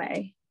healthy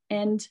way.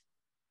 And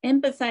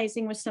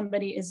empathizing with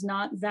somebody is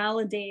not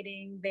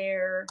validating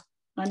their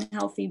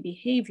unhealthy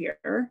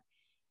behavior.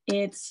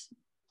 It's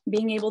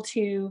being able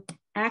to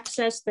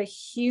access the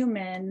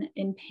human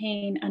in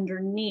pain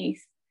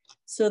underneath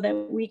so that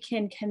we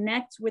can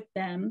connect with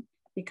them,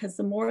 because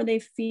the more they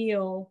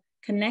feel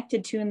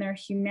connected to in their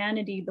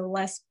humanity, the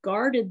less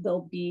guarded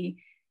they'll be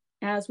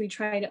as we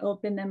try to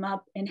open them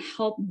up and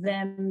help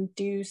them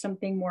do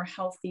something more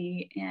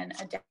healthy and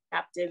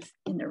adaptive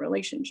in their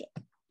relationship.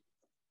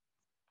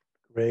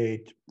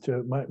 Great.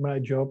 So my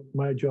job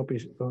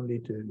is only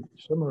to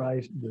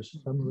summarize the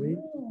summary.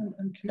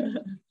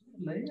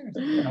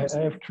 I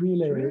have 3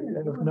 layers.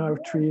 I have now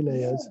 3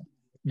 layers.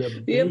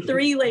 You have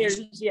 3 layers,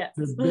 yes.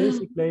 The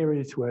basic layer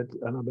is what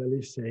Anabelle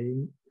is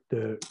saying.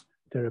 The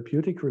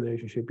therapeutic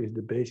relationship is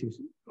the basis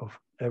of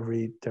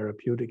every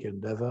therapeutic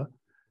endeavor.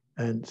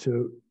 And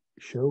so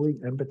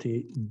showing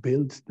empathy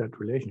builds that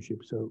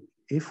relationship. So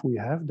if we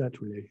have that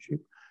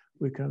relationship,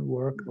 we can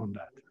work on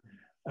that.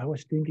 I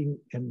was thinking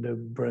in the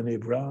Brené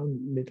Brown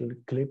little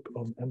clip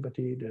on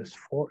empathy, there's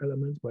 4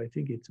 elements, but I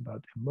think it's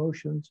about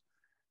emotions,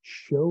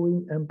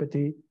 showing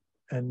empathy,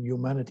 and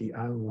humanity.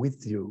 I'm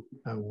with you,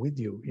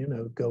 you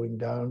know, going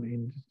down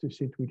into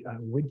sit with,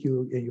 I'm with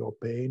you in your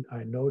pain.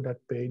 I know that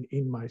pain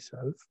in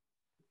myself,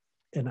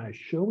 and I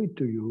show it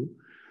to you,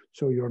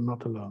 so you're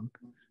not alone.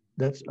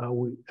 That's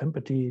how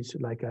empathy is.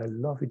 Like, I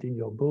love it in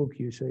your book.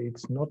 You say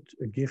it's not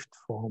a gift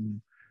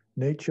from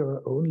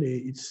nature only,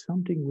 it's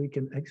something we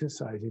can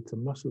exercise. It's a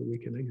muscle we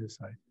can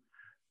exercise.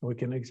 We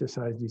can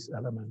exercise these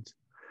elements.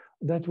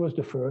 That was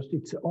the first.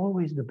 It's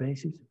always the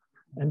basis.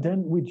 And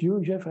then with you,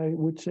 Jef, I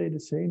would say the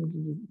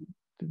same,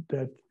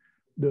 that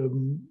the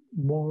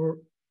more,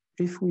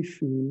 if we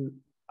feel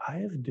I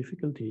have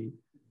difficulty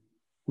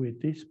with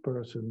this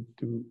person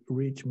to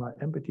reach my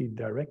empathy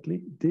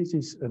directly, this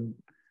is an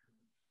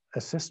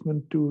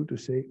assessment tool to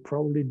say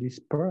probably this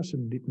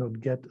person did not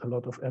get a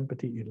lot of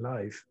empathy in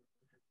life.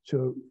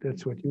 So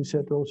that's what you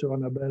said also,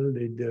 Anabelle,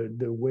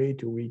 the way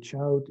to reach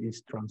out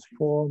is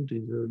transformed,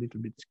 is a little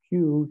bit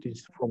skewed,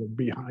 is from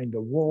behind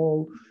a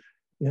wall.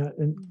 Yeah,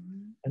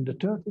 and the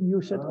third thing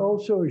you said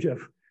also, Jef,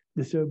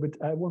 but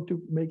I want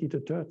to make it a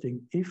third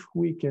thing. If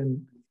we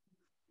can,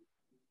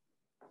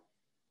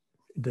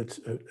 that's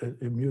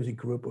a music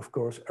group, of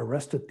course,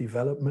 Arrested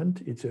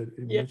Development. It's a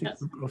music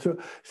group also.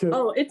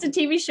 So it's a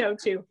TV show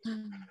too.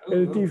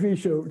 A TV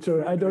show.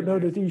 So I don't know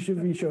the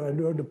TV show. I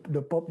know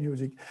the pop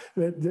music.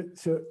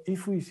 So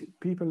if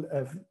people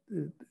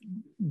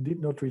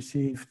did not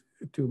receive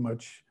too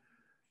much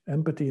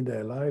empathy in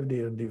their life,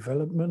 their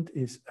development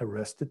is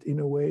arrested in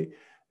a way.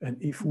 And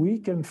if we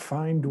can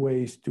find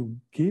ways to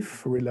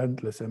give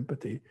relentless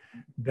empathy,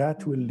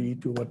 that will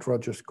lead to what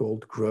Rogers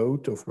called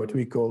growth, of what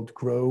we called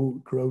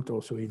growth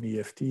also in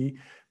EFT,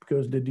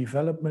 because the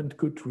development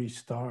could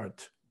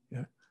restart.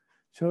 Yeah.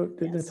 So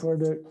that's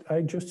where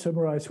I just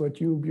summarized what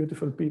you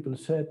beautiful people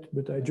said,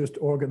 but I just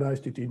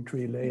organized it in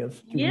 3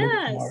 layers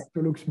to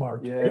look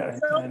smart. Yeah,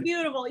 it's so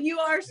beautiful. You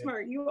are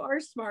smart. You are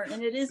smart,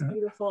 and it is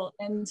beautiful.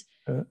 And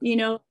you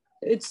know,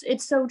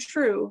 it's so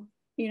true.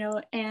 You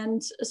know,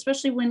 and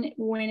especially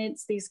when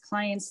it's these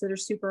clients that are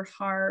super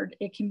hard,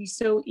 it can be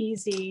so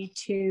easy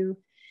to,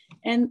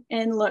 and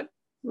look,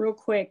 real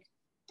quick,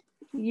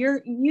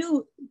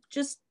 you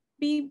just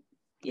be,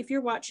 if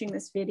you're watching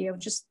this video,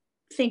 just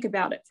think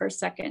about it for a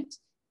second.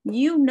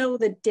 You know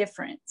the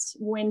difference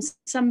when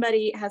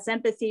somebody has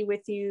empathy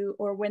with you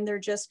or when they're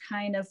just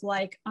kind of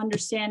like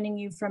understanding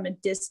you from a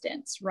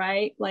distance,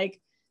 right?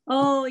 Like,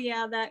 oh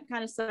yeah, that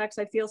kind of sucks.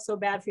 I feel so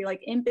bad for you.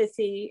 Like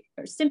empathy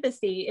or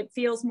sympathy, it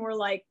feels more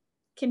like,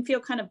 can feel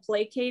kind of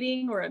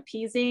placating or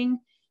appeasing,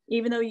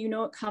 even though you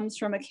know it comes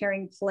from a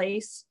caring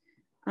place.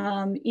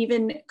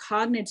 Even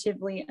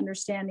cognitively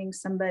understanding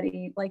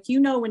somebody, like, you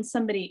know, when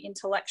somebody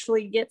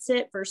intellectually gets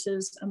it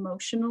versus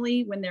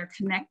emotionally when they're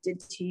connected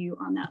to you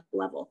on that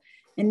level.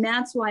 And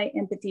that's why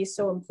empathy is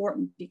so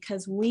important,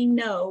 because we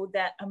know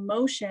that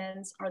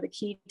emotions are the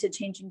key to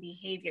changing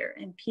behavior,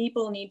 and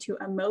people need to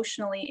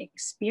emotionally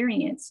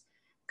experience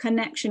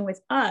connection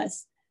with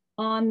us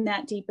on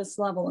that deepest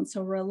level. And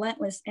so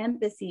relentless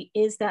empathy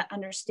is that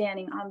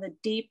understanding on the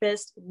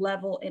deepest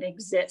level it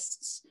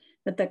exists,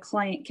 that the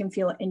client can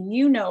feel it. And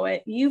you know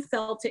it, you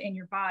felt it in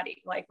your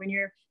body. Like when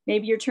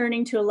maybe you're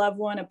turning to a loved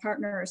one, a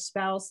partner or a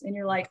spouse, and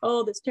you're like,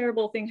 oh, this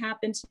terrible thing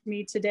happened to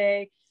me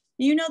today.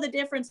 You know the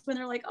difference when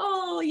they're like,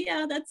 oh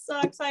yeah, that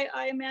sucks.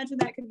 I imagine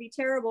that could be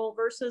terrible,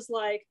 versus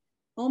like,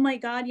 oh my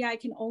God, yeah, I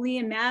can only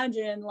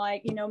imagine,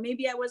 like, you know,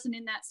 maybe I wasn't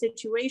in that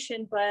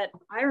situation, but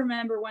I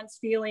remember once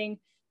feeling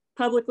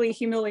publicly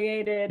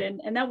humiliated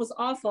and that was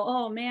awful.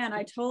 Oh man,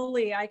 I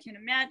can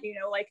imagine, you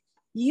know, like,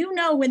 you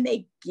know, when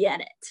they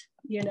get it,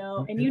 you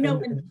know, and you know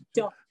when they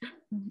don't.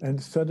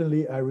 And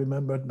suddenly I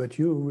remembered, but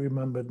you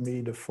remembered me,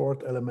 the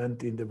 4th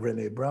element in the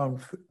Brené Brown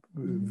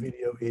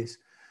video is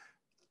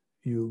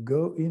you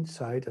go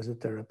inside as a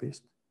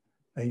therapist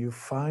and you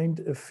find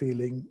a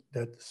feeling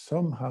that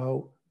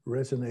somehow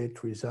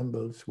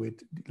resembles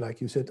with,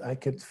 like you said, I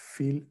can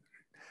feel,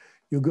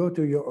 you go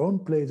to your own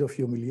place of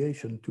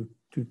humiliation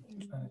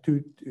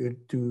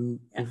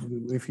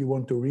if you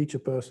want to reach a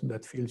person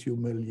that feels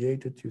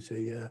humiliated, you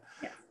say, yeah,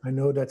 I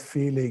know that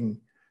feeling.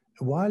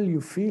 While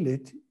you feel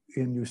it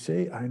and you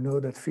say, I know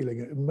that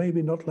feeling,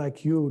 maybe not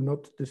like you,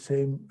 not the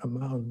same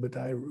amount, but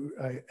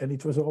and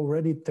it was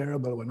already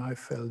terrible when I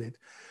felt it.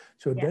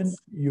 So then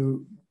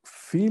you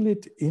feel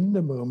it in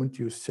the moment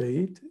you say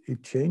it,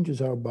 it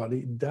changes our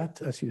body.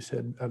 That, as you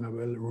said,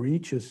 Anabelle,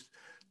 reaches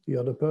the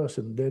other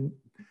person. Then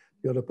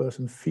the other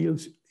person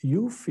feels,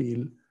 you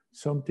feel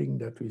something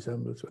that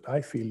resembles what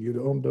I feel. You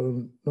don't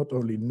not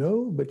only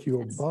know, but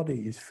your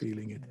body is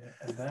feeling it.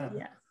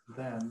 Yeah. And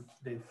then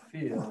they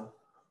feel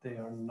they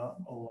are not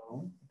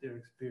alone with their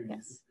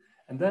experiences.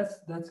 And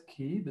that's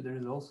key, but there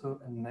is also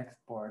a next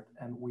part,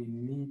 and we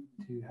need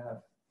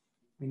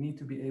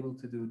to be able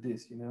to do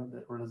this, you know,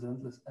 that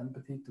relentless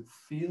empathy, to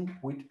feel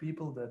with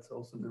people. That's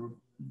also the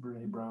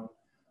Brené Brown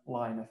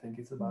line. I think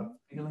it's about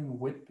feeling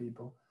with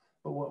people.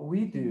 But what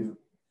we do,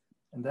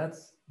 and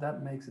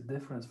that makes a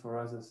difference for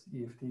us as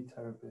EFT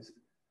therapists,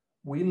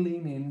 we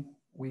lean in,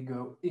 we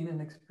go in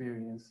an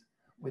experience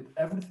with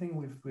everything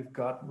we've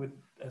got, with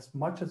as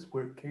much as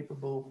we're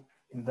capable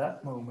in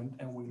that moment,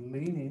 and we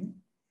lean in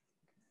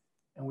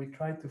and we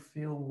try to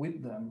feel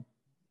with them.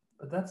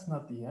 But that's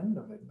not the end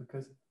of it,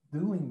 because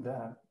doing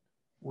that,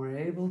 we're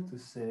able to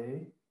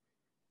say,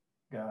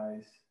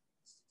 guys,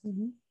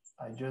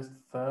 I just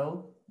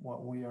felt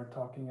what we are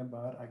talking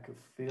about. I could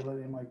feel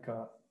it in my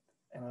gut,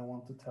 and I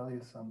want to tell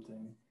you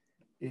something.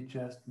 It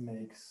just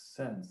makes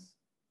sense,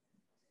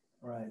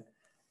 right?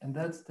 And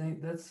that's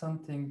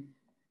something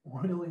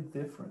really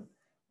different.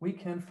 We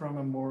can, from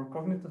a more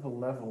cognitive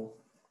level,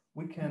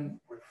 we can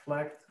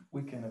reflect,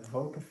 we can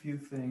evoke a few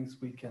things,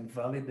 we can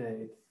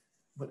validate,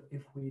 but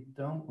if we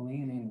don't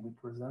lean in with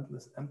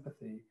relentless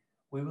empathy,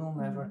 we will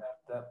never have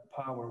that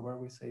power where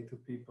we say to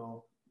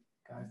people,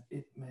 guys,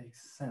 it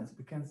makes sense.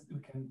 We can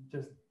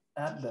just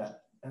add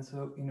that. And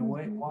so in a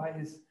way, why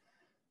is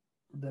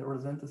the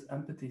relentless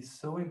empathy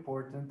so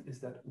important is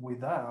that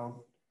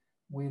without,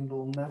 we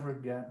will never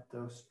get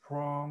those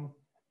strong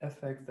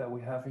effects that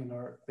we have in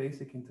our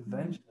basic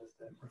interventions,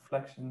 that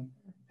reflection,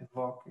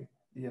 evoke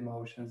the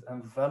emotions,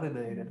 and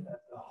validate it as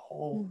a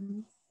whole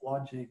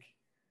logic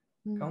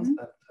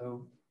concept.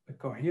 So a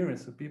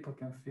coherence, so people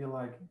can feel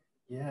like,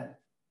 yeah,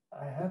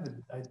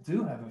 I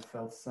do have a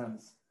felt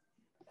sense,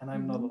 and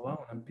I'm not alone,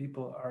 and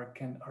people are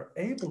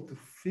able to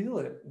feel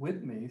it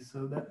with me.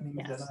 So that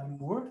means that I'm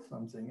worth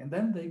something, and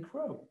then they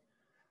grow.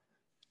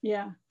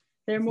 Yeah,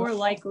 they're more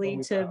likely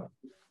to.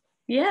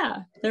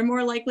 Yeah, they're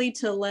more likely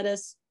to let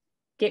us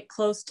get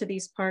close to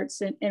these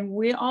parts, and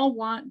we all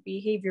want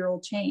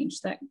behavioral change.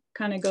 That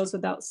kind of goes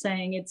without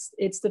saying.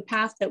 It's the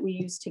path that we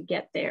use to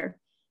get there.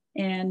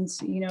 And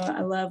you know,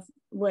 I love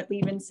what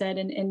Lieven said,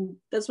 and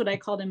that's what I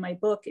called in my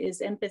book, is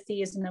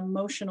empathy is an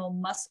emotional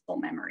muscle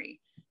memory.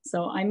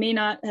 So I may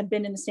not have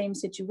been in the same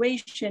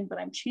situation, but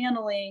I'm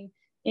channeling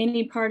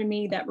any part of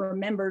me that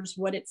remembers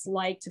what it's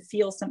like to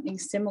feel something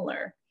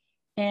similar.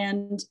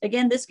 And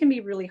again, this can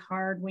be really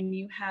hard when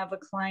you have a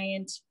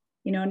client,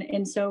 you know,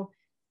 and so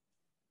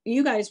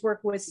you guys work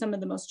with some of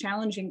the most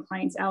challenging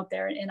clients out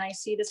there. And I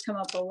see this come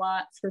up a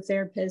lot for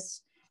therapists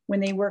when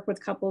they work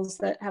with couples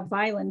that have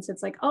violence.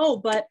 It's like, oh,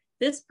 but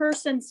this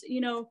person's,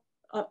 you know,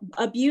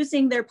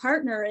 abusing their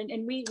partner,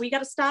 and we got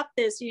to stop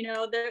this, you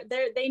know,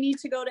 they need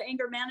to go to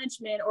anger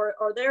management, or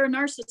they're a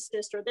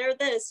narcissist, or they're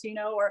this, you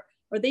know, or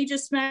they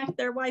just smacked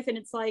their wife. And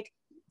it's like,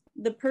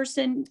 the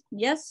person,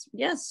 yes,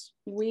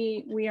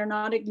 we are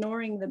not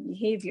ignoring the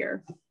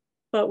behavior,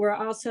 but we're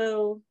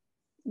also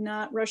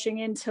not rushing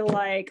into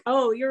like,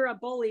 oh, you're a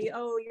bully,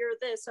 oh, you're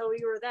this, oh,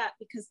 you're that,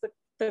 because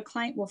the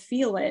client will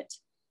feel it.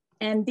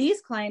 And these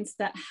clients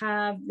that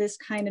have this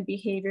kind of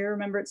behavior,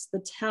 remember, it's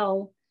the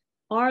tell,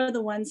 are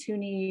the ones who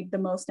need the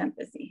most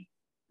empathy,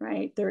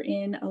 right? They're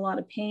in a lot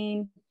of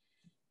pain,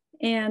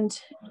 and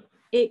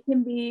it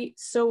can be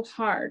so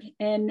hard.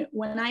 And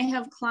when I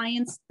have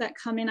clients that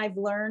come in, I've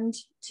learned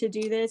to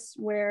do this,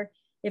 where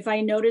if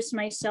I notice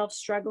myself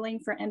struggling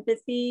for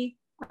empathy,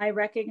 I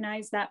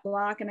recognize that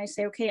block and I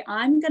say, okay,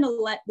 I'm going to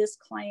let this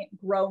client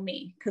grow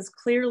me, because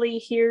clearly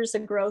here's a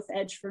growth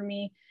edge for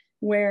me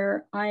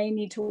where I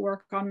need to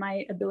work on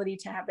my ability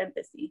to have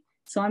empathy.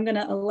 So I'm going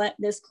to let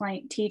this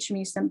client teach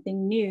me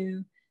something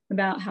new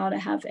about how to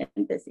have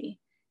empathy.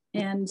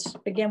 And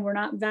again, we're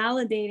not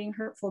validating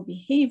hurtful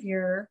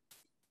behavior,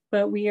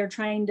 but we are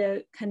trying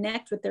to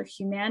connect with their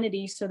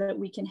humanity so that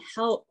we can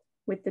help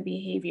with the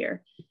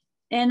behavior.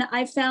 And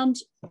I found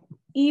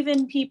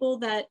even people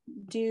that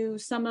do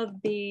some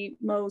of the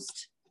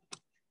most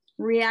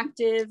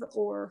reactive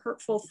or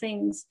hurtful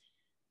things,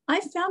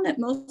 I found that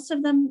most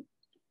of them,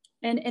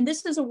 and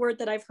this is a word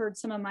that I've heard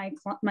some of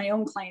my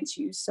own clients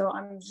use, so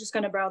I'm just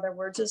going to borrow their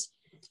words, is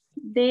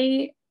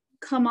they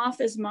come off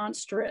as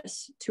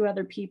monstrous to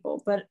other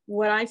people. But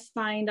what I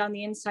find on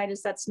the inside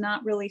is that's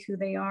not really who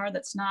they are.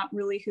 That's not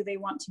really who they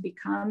want to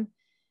become.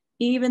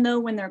 Even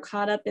though when they're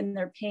caught up in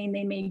their pain,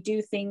 they may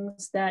do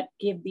things that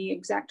give the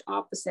exact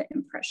opposite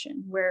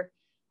impression, where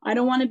I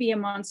don't want to be a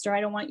monster. I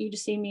don't want you to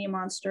see me a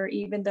monster,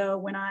 even though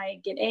when I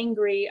get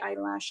angry, I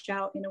lash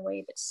out in a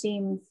way that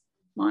seems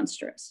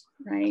monstrous,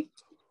 right?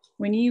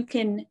 When you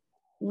can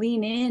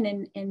lean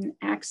in and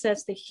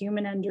access the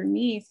human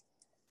underneath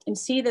and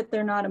see that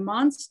they're not a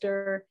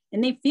monster,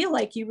 and they feel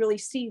like you really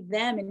see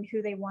them and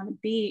who they want to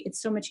be,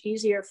 it's so much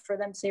easier for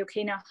them to say,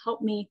 okay, now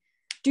help me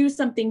do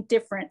something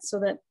different so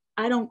that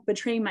I don't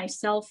betray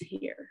myself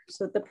here.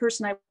 So the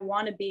person I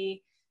want to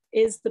be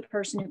is the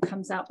person who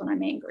comes out when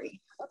I'm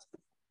angry.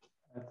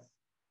 That's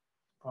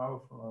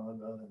powerful.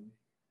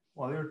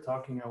 While you're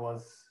talking,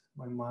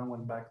 my mind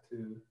went back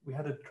to, we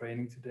had a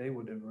training today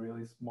with a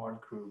really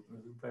smart group, with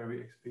a very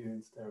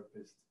experienced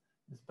therapist,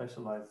 a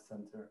specialized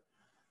center.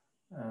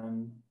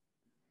 And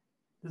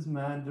this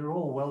man, they're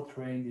all well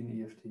trained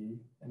in EFT.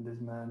 And this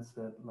man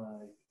said,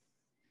 like,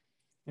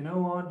 you know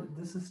what,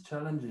 this is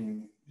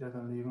challenging, Jef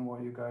and Lieven,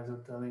 what you guys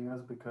are telling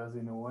us, because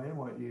in a way,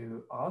 what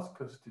you ask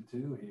us to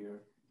do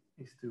here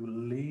is to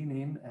lean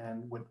in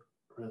and with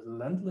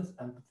relentless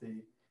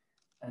empathy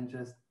and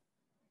just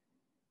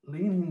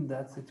lean in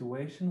that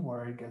situation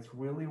where it gets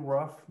really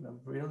rough,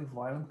 really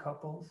violent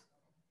couples,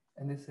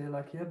 and they say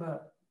like, yeah,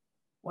 but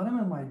what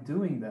am I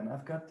doing then?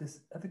 I've got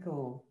this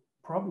ethical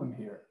problem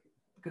here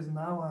because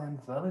now I'm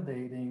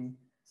validating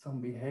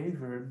some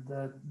behavior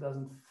that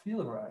doesn't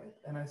feel right.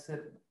 And I said,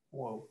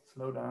 whoa,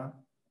 slow it down.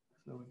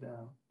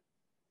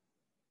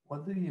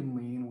 What do you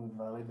mean with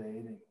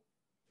validating?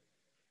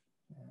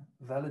 Yeah.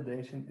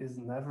 Validation is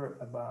never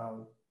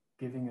about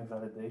giving a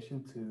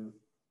validation to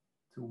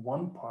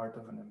one part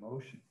of an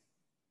emotion.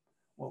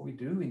 What we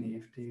do in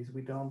EFT is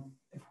we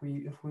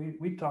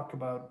talk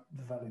about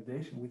the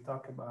validation,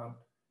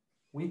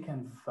 we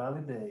can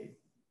validate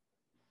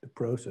the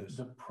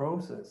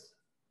process,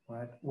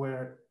 right?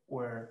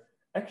 Where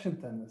action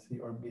tendency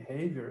or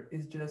behavior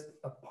is just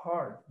a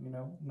part,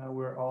 now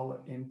we're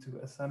all into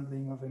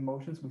assembling of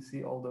emotions. We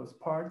see all those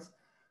parts,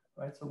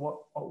 right? So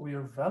what we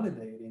are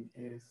validating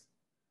is,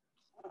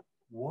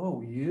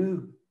 whoa,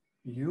 you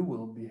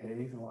will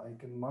behave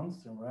like a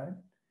monster, right?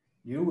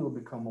 You will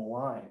become a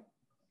lion,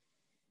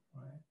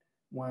 right?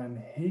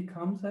 When he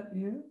comes at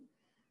you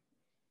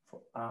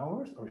for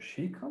hours, or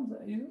she comes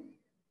at you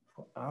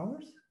for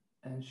hours,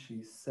 and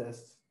she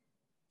says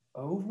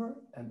over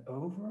and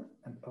over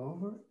and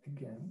over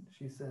again,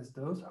 she says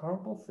those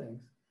horrible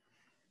things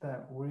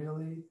that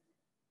really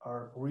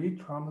are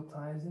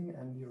re-traumatizing,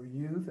 and your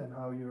youth and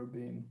how you're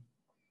being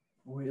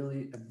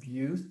really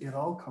abused, it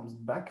all comes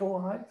back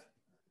alive.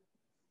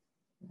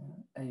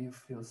 And you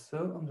feel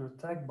so under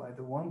attack by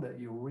the one that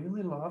you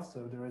really love,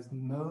 so there is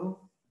no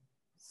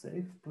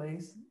safe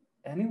place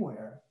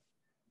anywhere,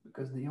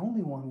 because the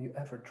only one you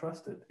ever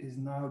trusted is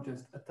now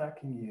just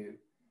attacking you.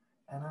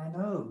 And I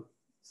know,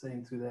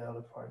 saying to the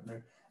other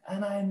partner,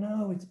 and I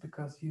know it's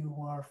because you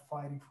are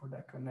fighting for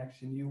that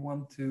connection. You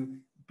want to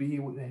be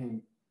with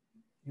him.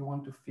 You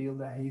want to feel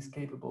that he's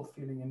capable of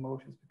feeling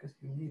emotions because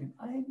you need him.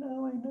 I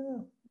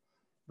know.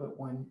 But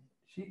when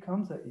she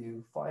comes at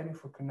you fighting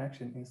for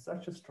connection in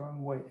such a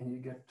strong way, and you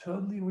get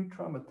totally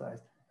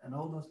re-traumatized, and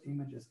all those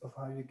images of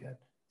how you get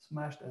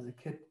smashed as a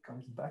kid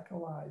comes back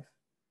alive,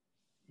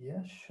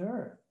 yeah,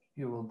 sure,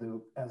 you will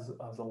do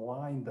as a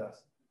lion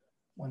does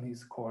when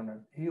he's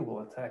cornered. He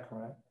will attack,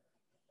 right?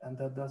 And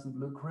that doesn't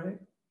look great.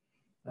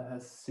 That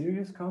has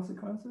serious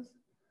consequences.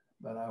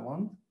 But I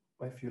want,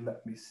 if you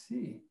let me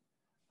see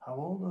how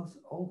all those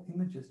old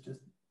images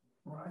just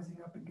rising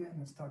up again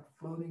and start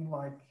floating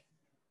like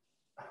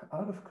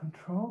out of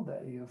control,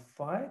 that you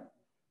fight,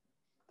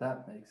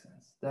 that makes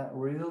sense. That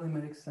really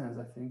makes sense.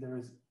 I think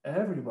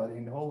everybody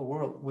in the whole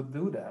world would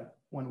do that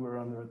when we're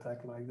under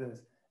attack like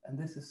this. And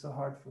this is so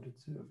hard for the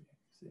two of you.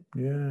 See?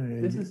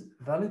 Yeah. This is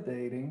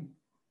validating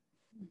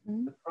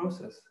the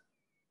process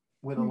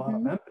with a lot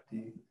of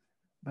empathy,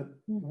 but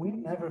we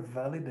never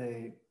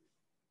validate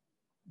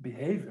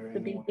behavior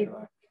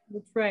anymore.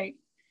 That's right.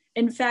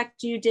 In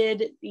fact,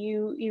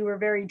 you were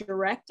very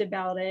direct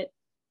about it.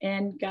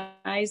 And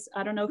guys,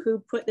 I don't know who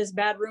put this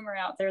bad rumor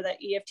out there that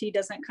EFT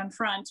doesn't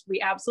confront.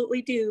 We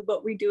absolutely do,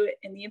 but we do it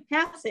in the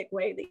empathic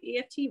way, the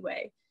EFT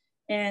way.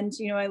 And,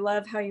 I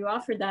love how you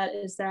offered that,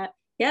 is that,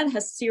 yeah, it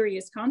has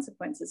serious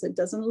consequences. It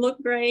doesn't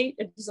look great.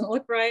 It doesn't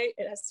look right.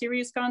 It has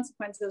serious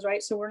consequences,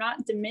 right? So we're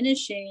not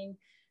diminishing,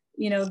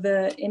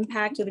 the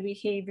impact of the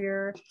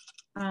behavior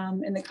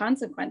and the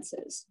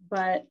consequences.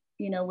 But,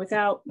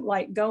 without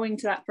like going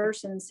to that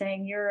person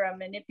saying you're a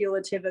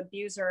manipulative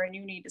abuser and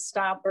you need to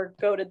stop, or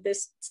go to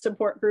this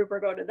support group, or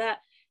go to that.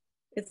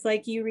 It's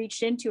like you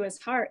reached into his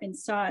heart and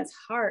saw his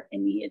heart,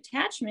 and the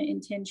attachment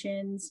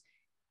intentions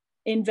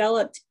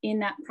enveloped in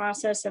that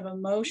process of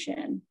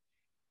emotion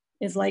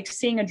is like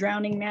seeing a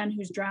drowning man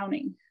who's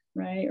drowning,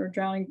 right? Or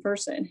drowning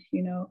person,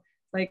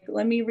 like,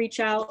 let me reach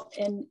out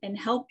and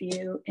help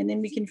you. And then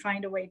we can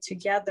find a way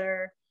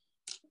together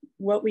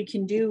what we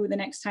can do the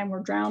next time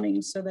we're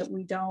drowning, so that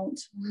we don't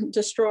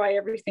destroy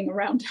everything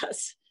around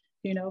us,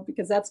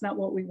 because that's not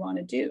what we want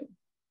to do.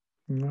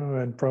 No,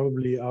 and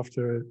probably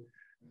after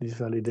this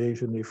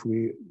validation, if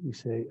we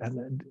say,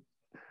 and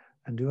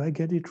do I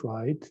get it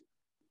right?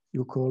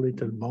 You call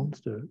it a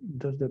monster.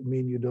 Does that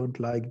mean you don't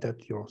like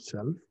that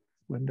yourself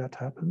when that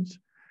happens?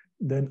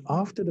 Then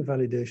after the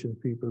validation,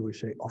 people will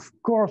say, of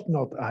course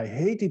not. I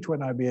hate it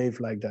when I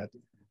behave like that.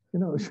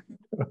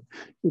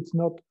 It's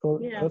not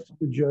us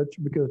to judge,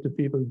 because the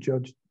people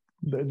judge,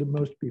 the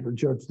most people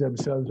judge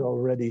themselves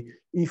already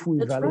if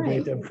we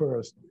validate them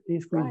first.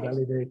 If we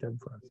validate them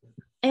first.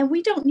 And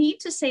we don't need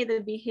to say the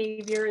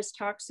behavior is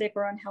toxic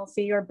or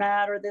unhealthy or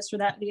bad or this or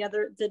that, the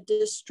other. The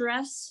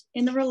distress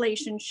in the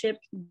relationship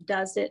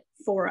does it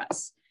for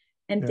us.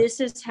 And this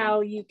is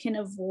how you can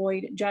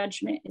avoid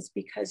judgment, is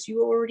because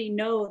you already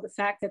know the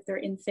fact that they're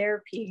in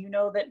therapy. You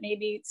know that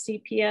maybe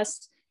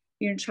CPS,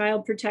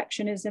 child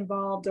protection is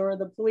involved, or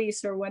the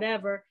police or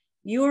whatever.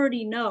 You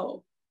already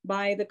know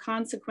by the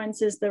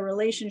consequences, the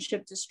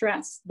relationship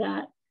distress,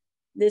 that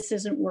this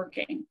isn't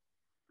working,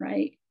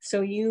 right? So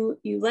you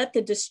let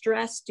the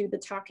distress do the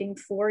talking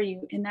for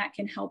you, and that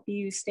can help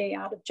you stay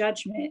out of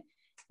judgment,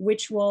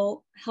 which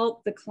will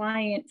help the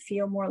client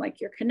feel more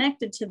like you're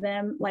connected to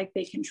them, like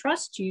they can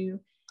trust you,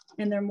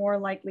 and they're more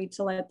likely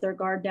to let their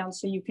guard down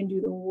so you can do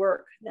the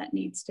work that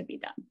needs to be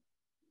done.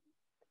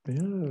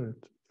 Yeah,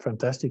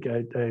 fantastic.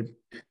 I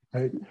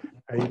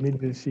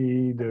immediately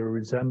see the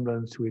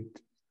resemblance with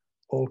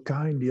all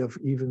kinds of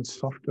even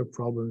softer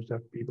problems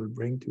that people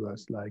bring to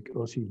us, like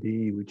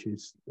OCD, which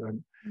is,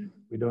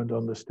 we don't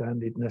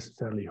understand it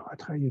necessarily.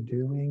 What are you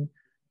doing?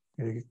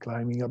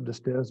 Climbing up the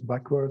stairs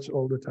backwards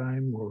all the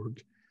time, or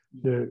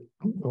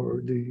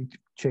the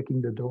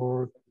checking the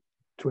door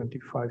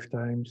 25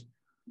 times.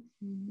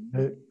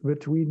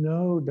 But we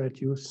know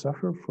that you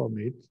suffer from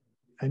it,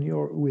 and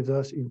you're with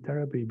us in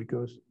therapy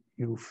because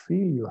you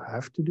feel you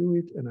have to do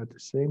it, and at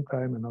the same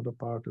time another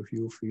part of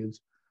you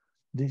feels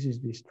this is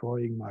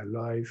destroying my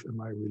life and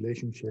my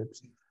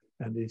relationships,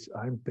 and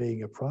I'm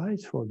paying a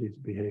price for this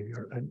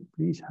behavior, and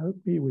please help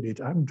me with it.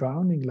 I'm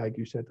drowning, like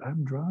you said,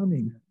 I'm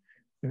drowning.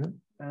 Yeah.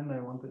 And I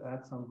want to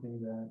add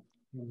something that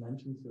you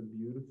mentioned so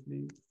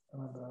beautifully,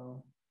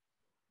 Anabelle.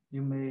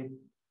 You made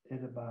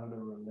it about a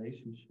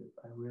relationship.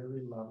 I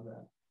really love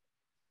that.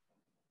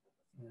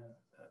 Yeah.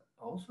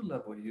 I also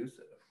love what you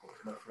said, of course,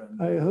 my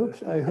friend.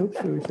 I hope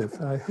so, Jef.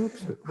 I hope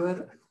so.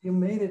 But you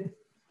made it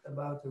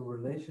about a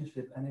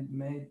relationship, and it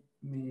made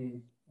me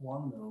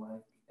wonder,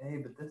 like, hey,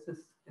 but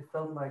it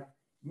felt like,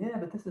 yeah,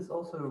 but this is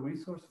also a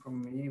resource for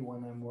me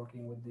when I'm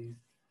working with these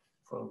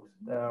folks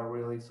that are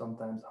really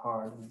sometimes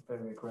hard and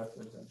very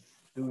aggressive and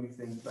doing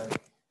things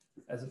like,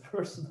 as a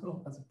person,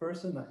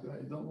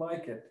 I don't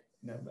like it,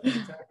 but as a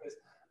therapist,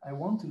 I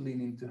want to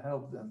lean in to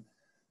help them.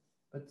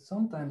 But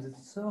sometimes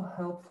it's so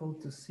helpful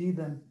to see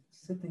them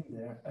sitting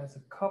there as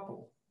a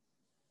couple,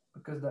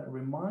 because that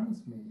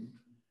reminds me,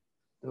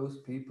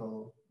 those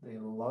people, they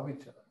love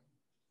each other.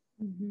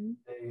 Mm-hmm.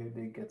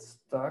 They get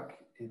stuck,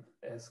 it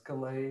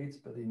escalates,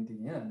 but in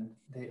the end,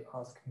 they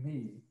ask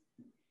me,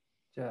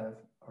 Jef,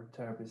 our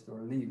therapist or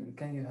Lieven,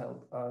 can you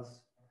help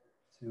us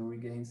to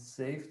regain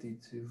safety,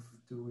 to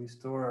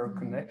restore our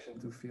connection,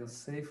 to feel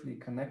safely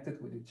connected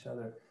with each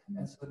other?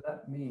 And so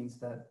that means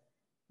that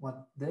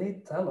what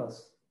they tell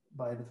us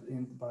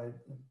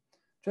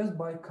just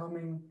by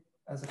coming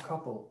as a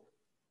couple,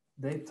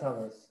 they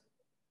tell us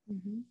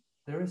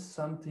there is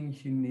something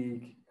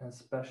unique and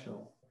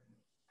special,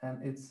 and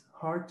it's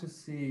hard to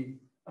see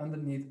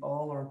underneath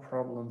all our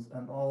problems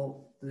and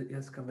all the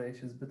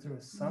escalations, but there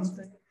is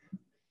something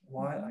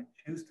why I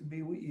choose to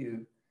be with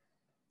you.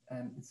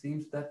 And it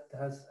seems that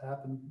has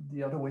happened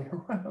the other way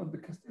around,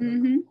 because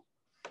and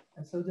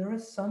so there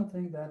is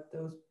something that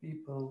those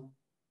people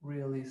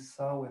really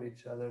saw with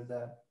each other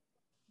that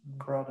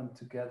brought them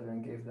together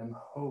and gave them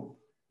hope.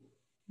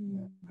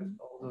 Because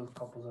all those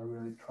couples are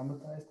really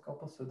traumatized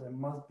couples, so there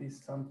must be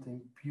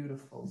something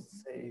beautiful,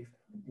 safe,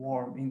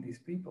 warm in these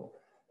people.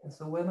 And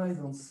so when I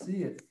don't see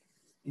it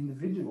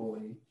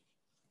individually,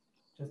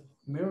 just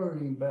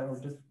mirroring back or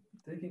just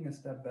taking a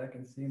step back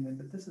and seeing that,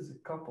 but this is a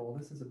couple,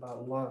 this is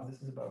about love,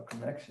 this is about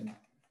connection.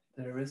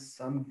 There is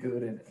some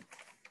good in it.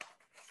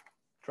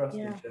 Trust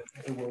me,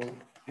 Jef,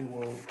 it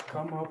will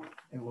come up,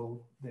 it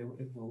will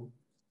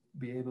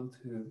be able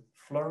to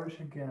flourish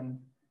again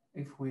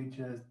if we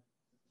just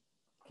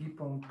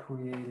keep on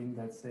creating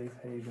that safe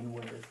haven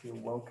where they feel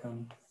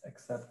welcome,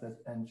 accepted,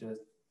 and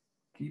just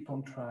keep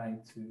on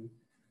trying to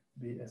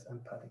be as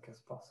empathic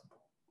as possible.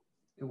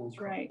 It will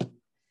come. Right.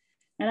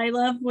 And I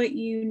love what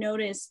you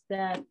noticed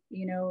that,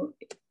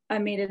 I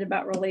made it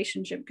about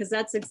relationship, because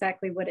that's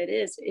exactly what it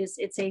is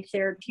it's a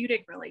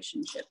therapeutic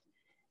relationship.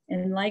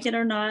 And like it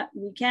or not,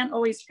 we can't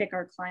always pick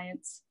our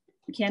clients.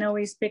 We can't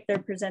always pick their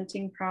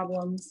presenting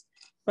problems,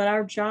 but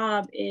our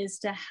job is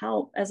to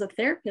help. As a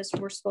therapist,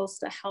 we're supposed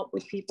to help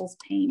with people's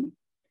pain.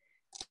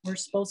 We're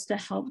supposed to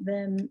help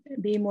them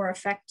be more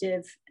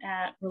effective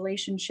at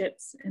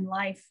relationships in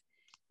life.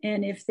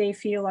 And if they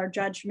feel our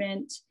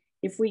judgment,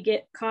 if we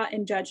get caught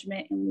in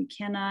judgment and we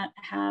cannot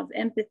have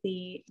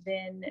empathy,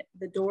 then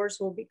the doors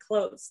will be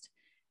closed.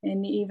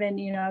 And even,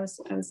 I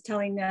was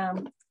telling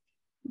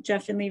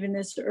Jef and Lieven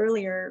this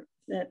earlier,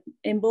 that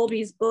in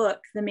Bowlby's book,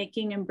 The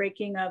Making and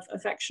Breaking of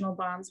Affectional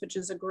Bonds, which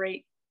is a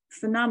great,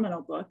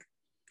 phenomenal book.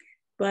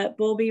 But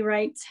Bowlby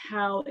writes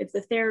how if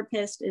the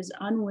therapist is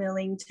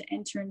unwilling to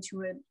enter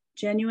into a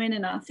genuine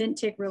and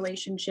authentic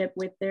relationship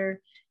with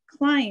their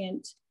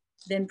client,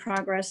 then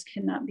progress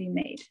cannot be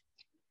made.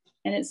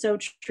 And it's so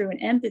true.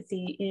 And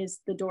empathy is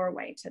the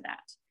doorway to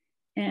that.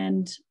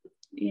 And,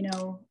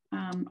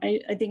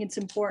 I think it's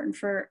important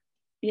for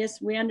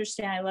yes, we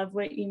understand. I love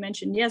what you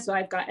mentioned. Yes,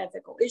 I've got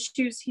ethical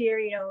issues here.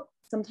 You know,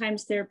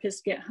 sometimes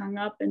therapists get hung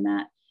up in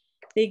that.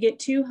 They get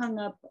too hung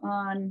up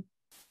on,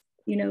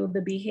 you know,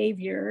 the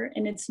behavior.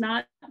 And it's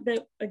not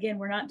that, again,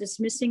 we're not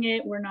dismissing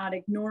it. We're not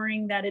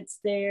ignoring that it's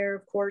there.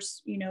 Of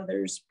course, you know,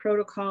 there's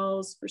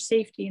protocols for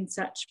safety and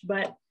such,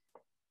 but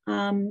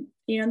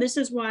you know, this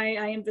is why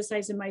I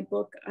emphasize in my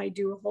book, I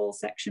do a whole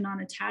section on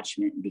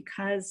attachment,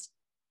 because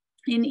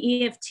in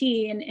EFT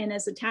and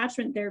as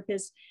attachment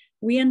therapists,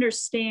 we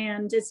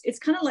understand it's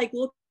kind of like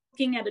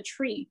looking at a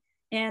tree,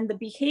 and the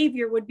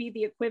behavior would be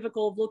the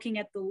equivocal of looking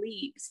at the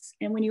leaves.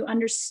 And when you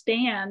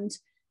understand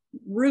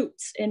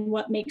roots and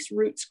what makes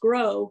roots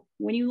grow,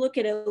 when you look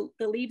at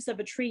the leaves of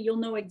a tree, you'll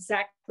know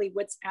exactly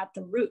what's at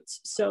the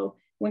roots. So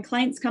when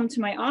clients come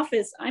to my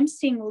office, I'm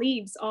seeing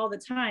leaves all the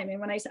time. And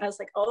when I was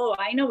like, oh,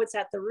 I know what's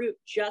at the root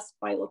just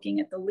by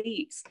looking at the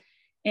leaves.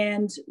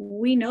 And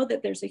we know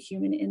that there's a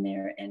human in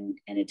there. And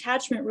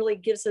attachment really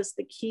gives us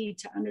the key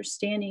to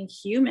understanding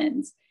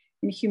humans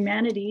and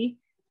humanity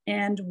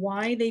and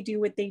why they do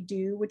what they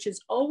do, which is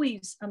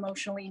always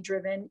emotionally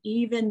driven.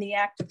 Even the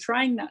act of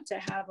trying not to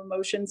have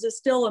emotions is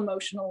still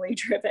emotionally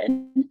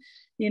driven.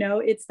 You know,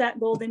 it's that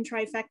golden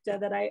trifecta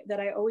that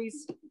I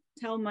always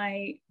tell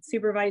my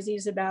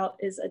supervisees about.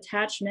 Is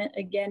attachment,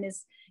 again,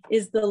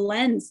 is the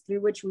lens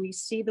through which we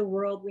see the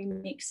world. We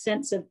make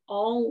sense of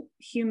all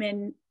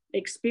human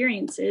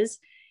experiences,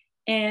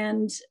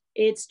 and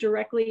it's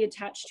directly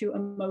attached to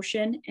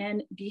emotion,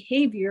 and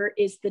behavior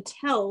is the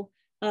tell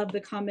of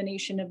the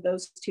combination of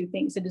those two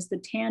things. It is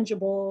the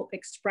tangible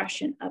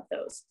expression of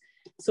those.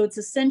 So it's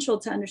essential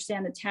to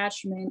understand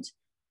attachment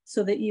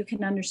so that you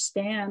can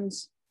understand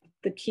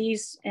the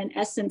keys and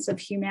essence of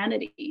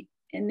humanity.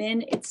 And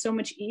then it's so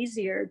much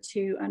easier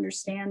to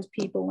understand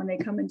people when they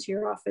come into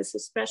your office,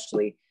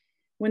 especially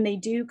when they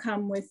do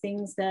come with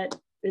things that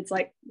it's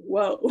like,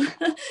 whoa,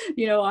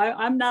 you know,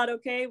 I'm not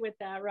okay with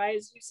that, right?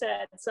 As you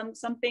said,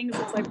 some things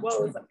it's like,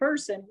 whoa, as a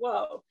person,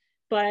 whoa.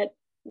 But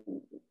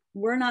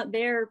we're not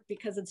there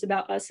because it's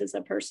about us as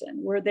a person.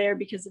 We're there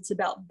because it's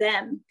about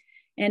them.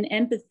 And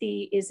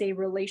empathy is a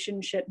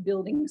relationship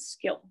building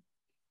skill.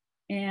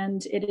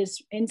 And it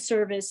is in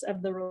service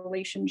of the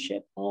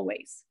relationship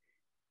always,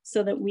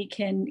 so that we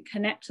can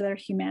connect to their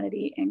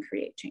humanity and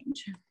create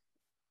change.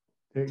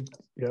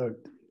 Yeah,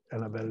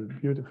 Anabelle,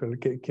 beautiful.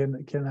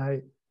 Can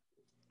I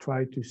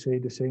try to say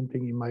the same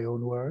thing in my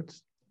own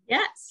words?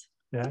 Yes.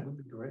 Yeah, That would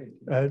be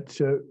great.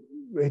 So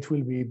it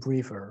will be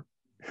briefer.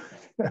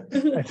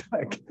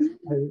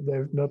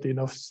 There's not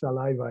enough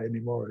saliva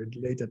anymore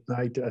late at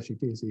night as it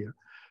is here.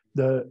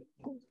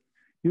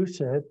 You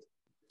said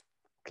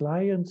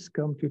clients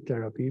come to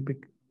therapy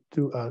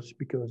to us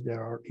because they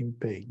are in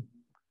pain.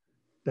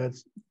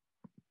 That's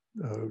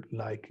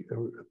like a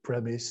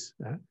premise.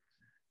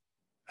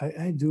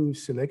 I do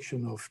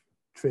selection of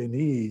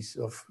trainees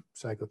of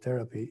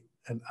psychotherapy,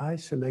 and I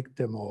select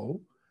them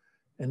all.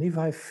 And if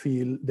I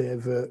feel they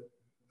have a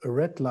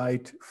red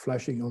light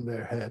flashing on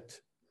their head,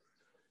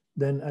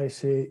 then I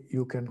say,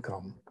 you can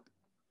come.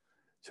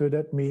 So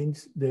that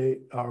means they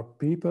are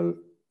people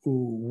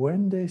who,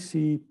 when they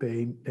see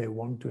pain, they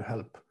want to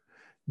help.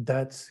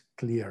 That's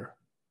clear.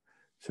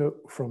 So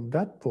from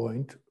that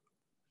point,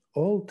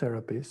 all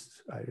therapists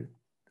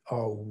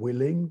are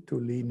willing to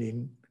lean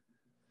in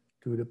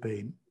to the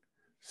pain.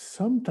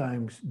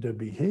 Sometimes the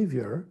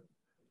behavior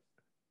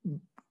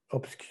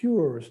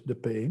obscures the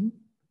pain,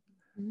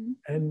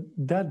 and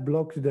that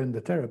blocks then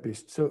the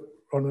therapist. So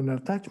on an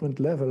attachment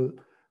level,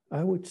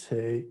 I would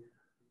say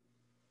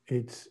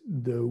it's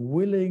the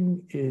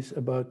willing is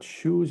about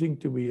choosing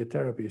to be a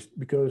therapist,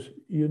 because,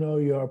 you know,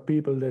 you are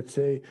people that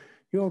say,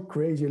 you're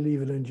crazy,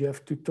 Lieven and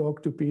Jef, to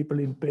talk to people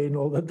in pain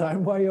all the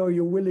time. Why are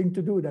you willing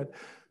to do that?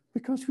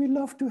 Because we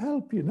love to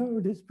help, you know,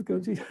 this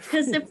because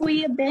if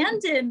we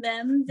abandon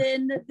them,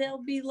 then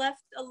they'll be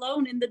left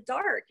alone in the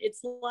dark.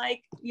 It's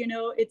like, you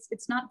know,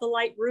 it's not the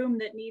light room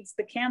that needs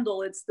the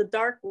candle, it's the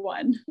dark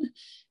one.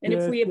 And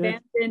if we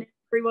abandon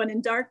everyone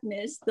in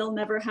darkness, they'll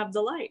never have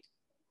the light.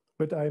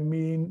 But I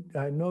mean,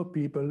 I know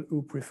people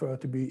who prefer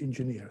to be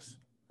engineers.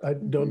 I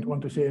don't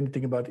want to say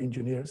anything about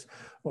engineers,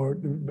 but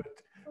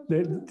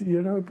they,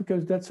 you know,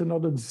 because that's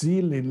another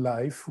zeal in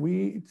life.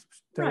 We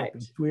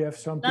therapists, we have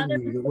something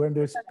we do. When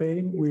there's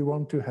pain, we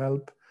want to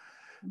help.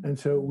 And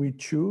so we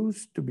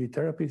choose to be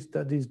therapists.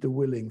 That is the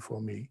willing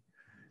for me.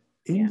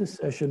 In the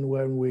session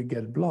when we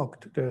get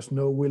blocked, there's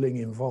no willing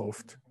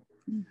involved.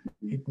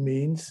 It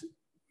means,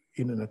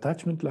 in an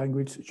attachment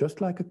language,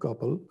 just like a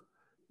couple,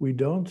 we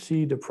don't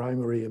see the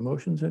primary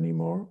emotions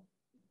anymore.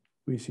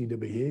 We see the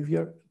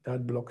behavior,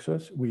 that blocks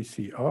us. We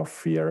see our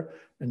fear,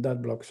 and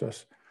that blocks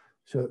us.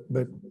 So,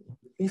 but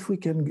if we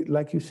can,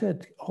 like you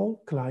said,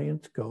 all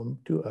clients come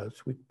to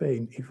us with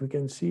pain. If we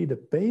can see the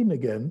pain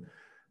again,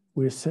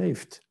 we're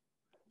saved.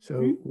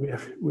 So we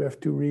have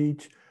to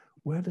reach,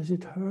 where does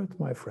it hurt,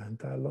 my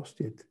friend? I lost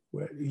it.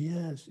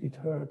 Yes, it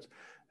hurts.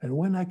 And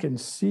when I can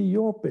see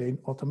your pain,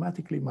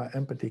 automatically my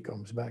empathy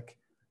comes back.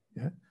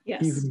 Yeah.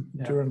 Yes. Even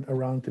turn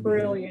around to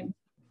brilliant.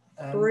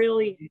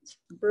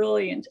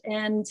 Brilliant.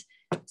 And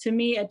to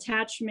me,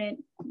 attachment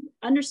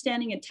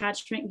understanding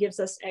attachment gives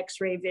us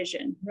X-ray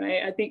vision,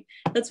 right? I think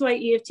that's why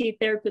EFT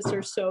therapists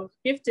are so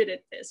gifted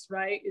at this,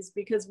 right? Is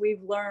because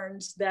we've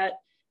learned that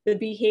the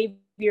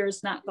behavior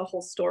is not the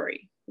whole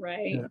story,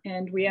 right? Yeah.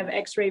 And we have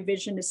X-ray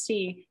vision to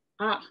see,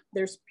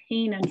 there's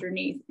pain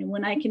underneath. And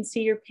when I can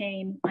see your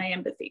pain, my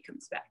empathy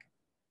comes back.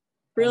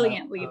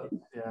 Brilliant,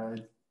 Lieven. Yeah,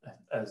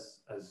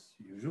 as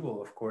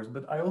usual, of course,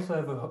 but I also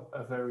have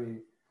a very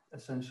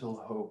essential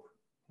hope.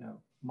 You know,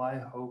 my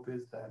hope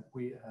is that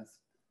we as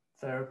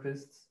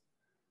therapists,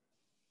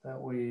 that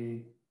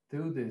we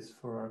do this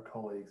for our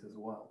colleagues as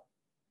well.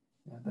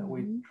 Yeah, that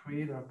we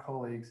treat our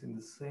colleagues in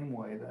the same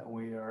way that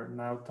we are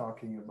now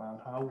talking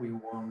about how we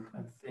want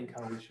and think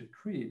how we should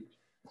treat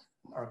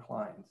our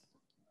clients.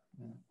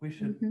 Yeah, we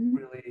should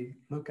really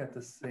look at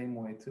the same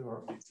way to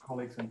our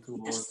colleagues and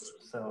towards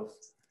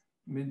ourselves.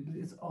 I mean,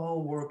 it's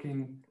all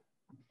working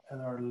at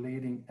our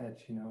leading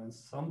edge, you know, and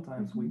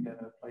sometimes we get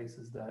at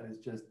places that is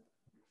just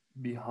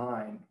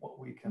behind what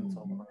we can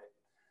tolerate.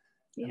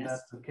 Yes. And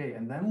that's okay.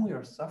 And then we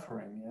are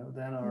suffering, you know,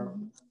 then our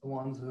the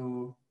ones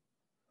who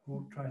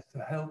tries to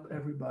help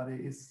everybody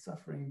is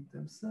suffering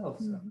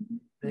themselves. So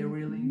they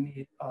really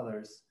need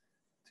others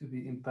to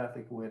be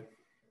empathic with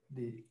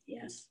the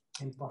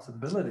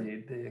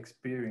impossibility they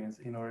experience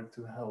in order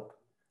to help.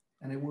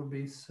 And it would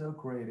be so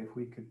great if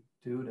we could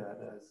do that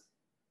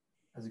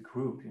as a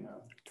group, you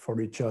know.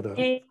 For each other.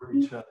 For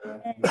each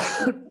other.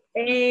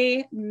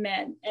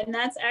 Amen. And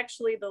that's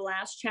actually the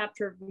last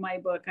chapter of my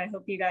book. I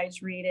hope you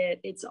guys read it.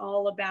 It's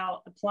all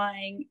about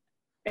applying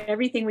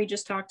everything we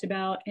just talked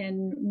about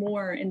and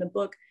more in the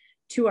book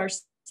to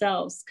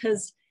ourselves.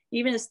 Because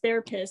even as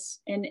therapists,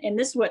 and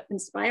this is what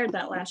inspired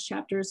that last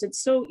chapter, is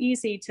it's so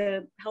easy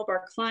to help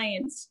our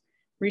clients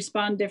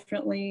respond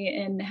differently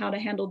and how to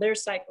handle their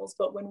cycles.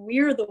 But when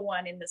we're the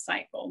one in the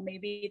cycle,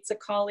 maybe it's a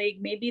colleague,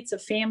 maybe it's a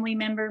family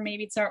member,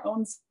 maybe it's our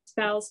own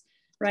spouse,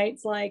 right?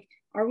 It's like,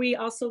 are we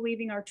also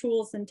leaving our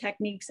tools and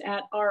techniques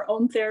at our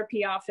own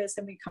therapy office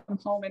and we come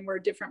home and we're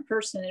a different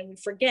person and we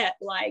forget,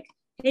 like,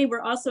 hey,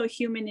 we're also a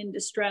human in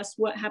distress.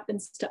 What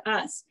happens to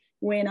us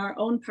when our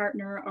own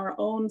partner, our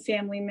own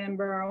family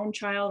member, our own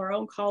child, our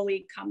own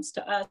colleague comes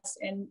to us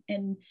and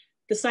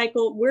the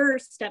cycle, we're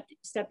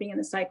stepping in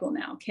the cycle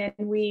now. Can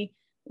we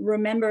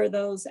remember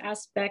those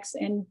aspects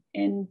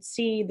and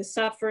see the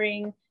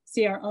suffering,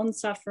 see our own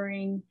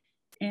suffering,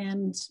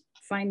 and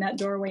find that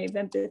doorway of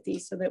empathy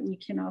so that we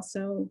can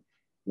also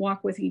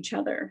walk with each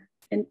other,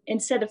 and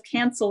instead of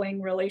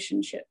canceling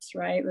relationships,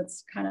 right?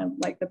 That's kind of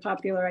like the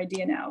popular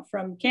idea now,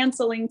 from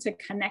canceling to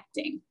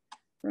connecting,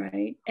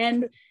 right?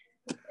 And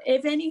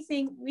if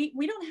anything, we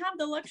don't have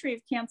the luxury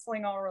of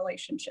canceling all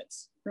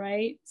relationships,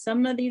 right?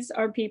 Some of these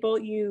are people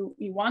you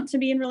want to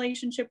be in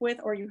relationship with,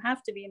 or you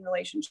have to be in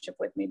relationship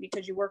with, maybe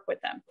because you work with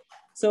them.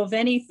 So if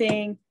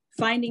anything,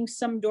 finding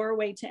some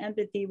doorway to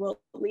empathy will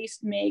at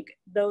least make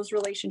those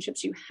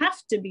relationships you have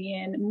to be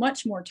in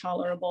much more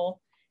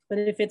tolerable. But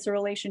if it's a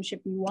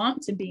relationship you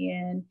want to be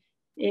in,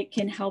 it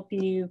can help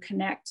you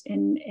connect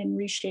and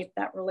reshape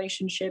that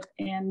relationship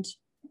and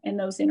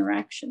those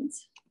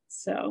interactions.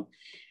 So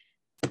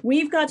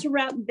we've got to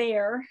wrap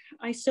there.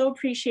 I so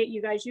appreciate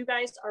you guys. You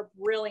guys are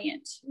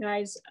brilliant.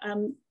 Guys,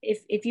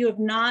 if you have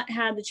not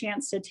had the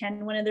chance to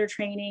attend one of their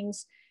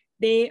trainings,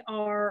 they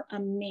are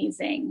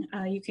amazing.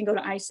 You can go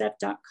to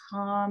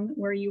isef.com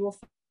where you will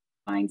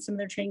find some of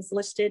their trainings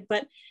listed,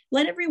 but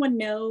let everyone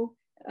know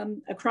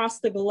across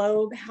the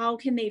globe, how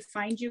can they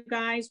find you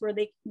guys?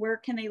 Where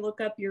can they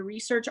look up your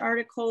research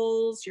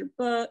articles, your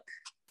book?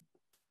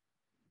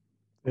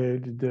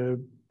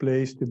 The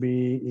place to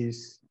be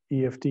is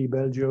EFT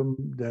Belgium.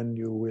 Then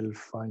you will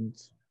find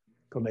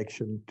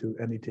connection to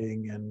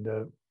anything, and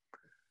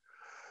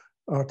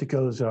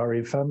articles are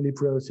in Family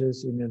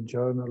Process, in a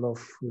Journal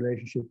of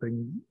Relationship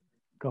and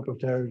Couples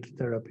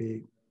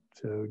Therapy.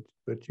 So,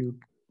 but you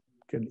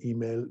can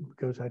email,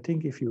 because I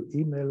think if you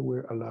email,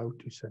 we're allowed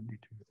to send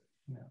it to you.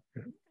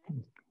 Yeah.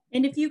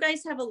 And if you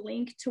guys have a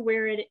link to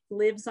where it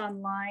lives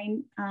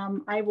online,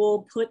 I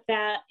will put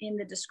that in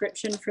the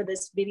description for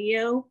this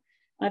video.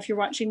 If you're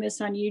watching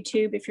this on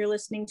YouTube, if you're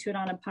listening to it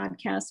on a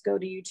podcast, go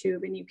to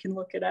YouTube and you can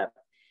look it up.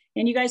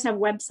 And you guys have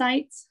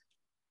websites?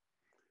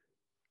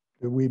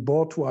 We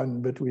bought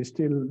one, but we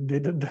still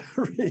didn't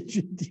arrange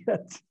it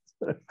yet.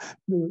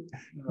 We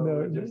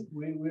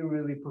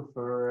really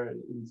prefer,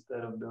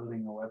 instead of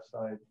building a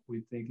website,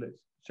 we think,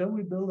 shall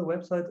we build a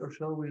website, or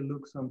shall we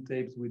look some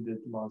tapes we did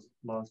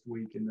last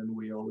week, and then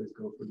we always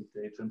go for the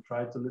tapes and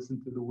try to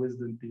listen to the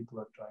wisdom people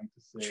are trying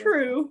to say.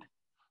 True.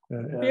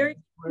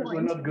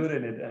 We're not good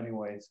in it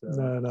anyway. So.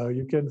 No,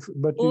 you can,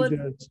 but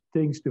there's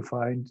things to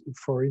find.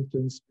 For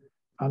instance,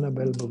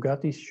 Anabelle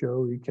Bugatti's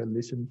show, you can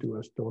listen to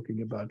us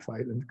talking about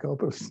violent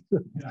couples.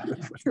 Yeah.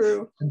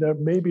 True. And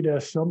maybe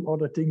there's some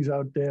other things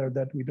out there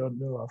that we don't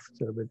know of.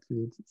 So, but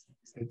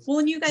well,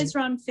 and you guys are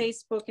on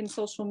Facebook and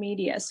social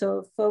media. So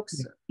if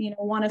folks,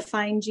 want to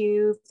find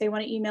you, if they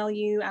want to email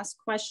you, ask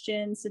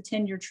questions,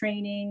 attend your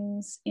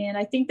trainings. And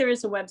I think there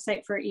is a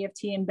website for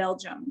EFT in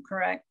Belgium,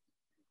 correct?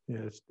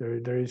 Yes,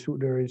 there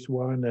is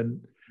one, and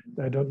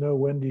I don't know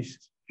when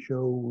this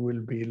show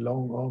will be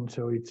long on,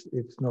 so it's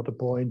not a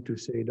point to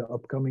say the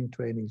upcoming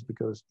trainings,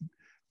 because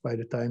by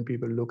the time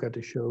people look at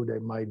the show, they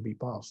might be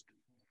past.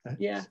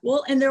 Yeah,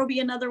 well, and there will be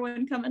another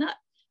one coming up,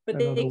 but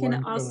they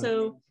can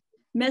also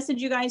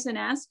message you guys and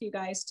ask you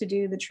guys to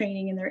do the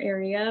training in their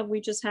area. We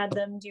just had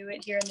them do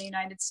it here in the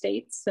United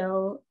States.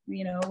 So,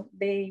 you know,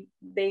 they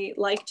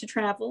like to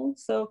travel.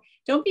 So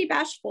don't be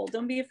bashful.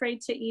 Don't be afraid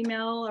to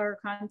email or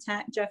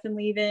contact Jef and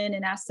Lieven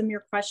and ask them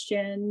your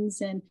questions,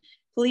 and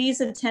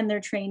please attend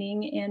their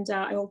training. And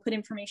I will put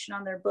information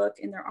on their book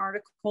and their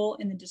article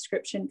in the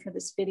description for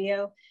this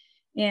video.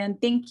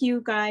 And thank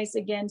you guys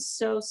again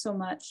so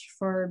much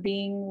for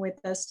being with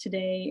us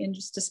today and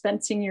just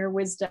dispensing your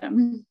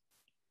wisdom.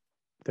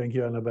 Thank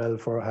you, Anabelle,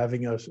 for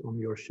having us on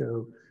your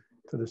show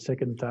for the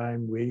second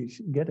time. We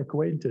get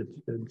acquainted,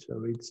 and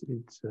so it's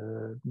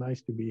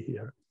nice to be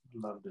here.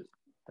 Loved it.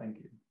 Thank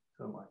you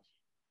so much.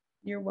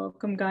 You're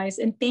welcome, guys.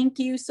 And thank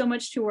you so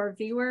much to our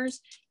viewers.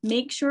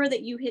 Make sure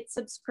that you hit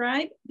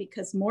subscribe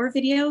because more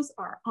videos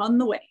are on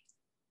the way.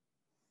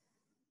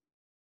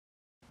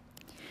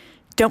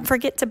 Don't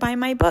forget to buy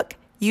my book,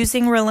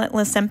 Using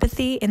Relentless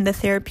Empathy in the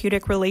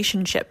Therapeutic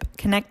Relationship,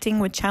 Connecting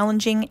with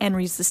Challenging and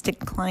Resistant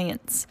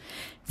Clients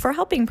for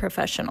Helping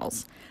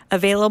Professionals.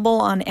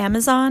 Available on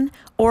Amazon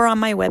or on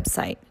my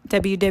website,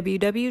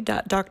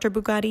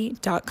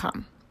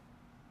 www.drbugatti.com.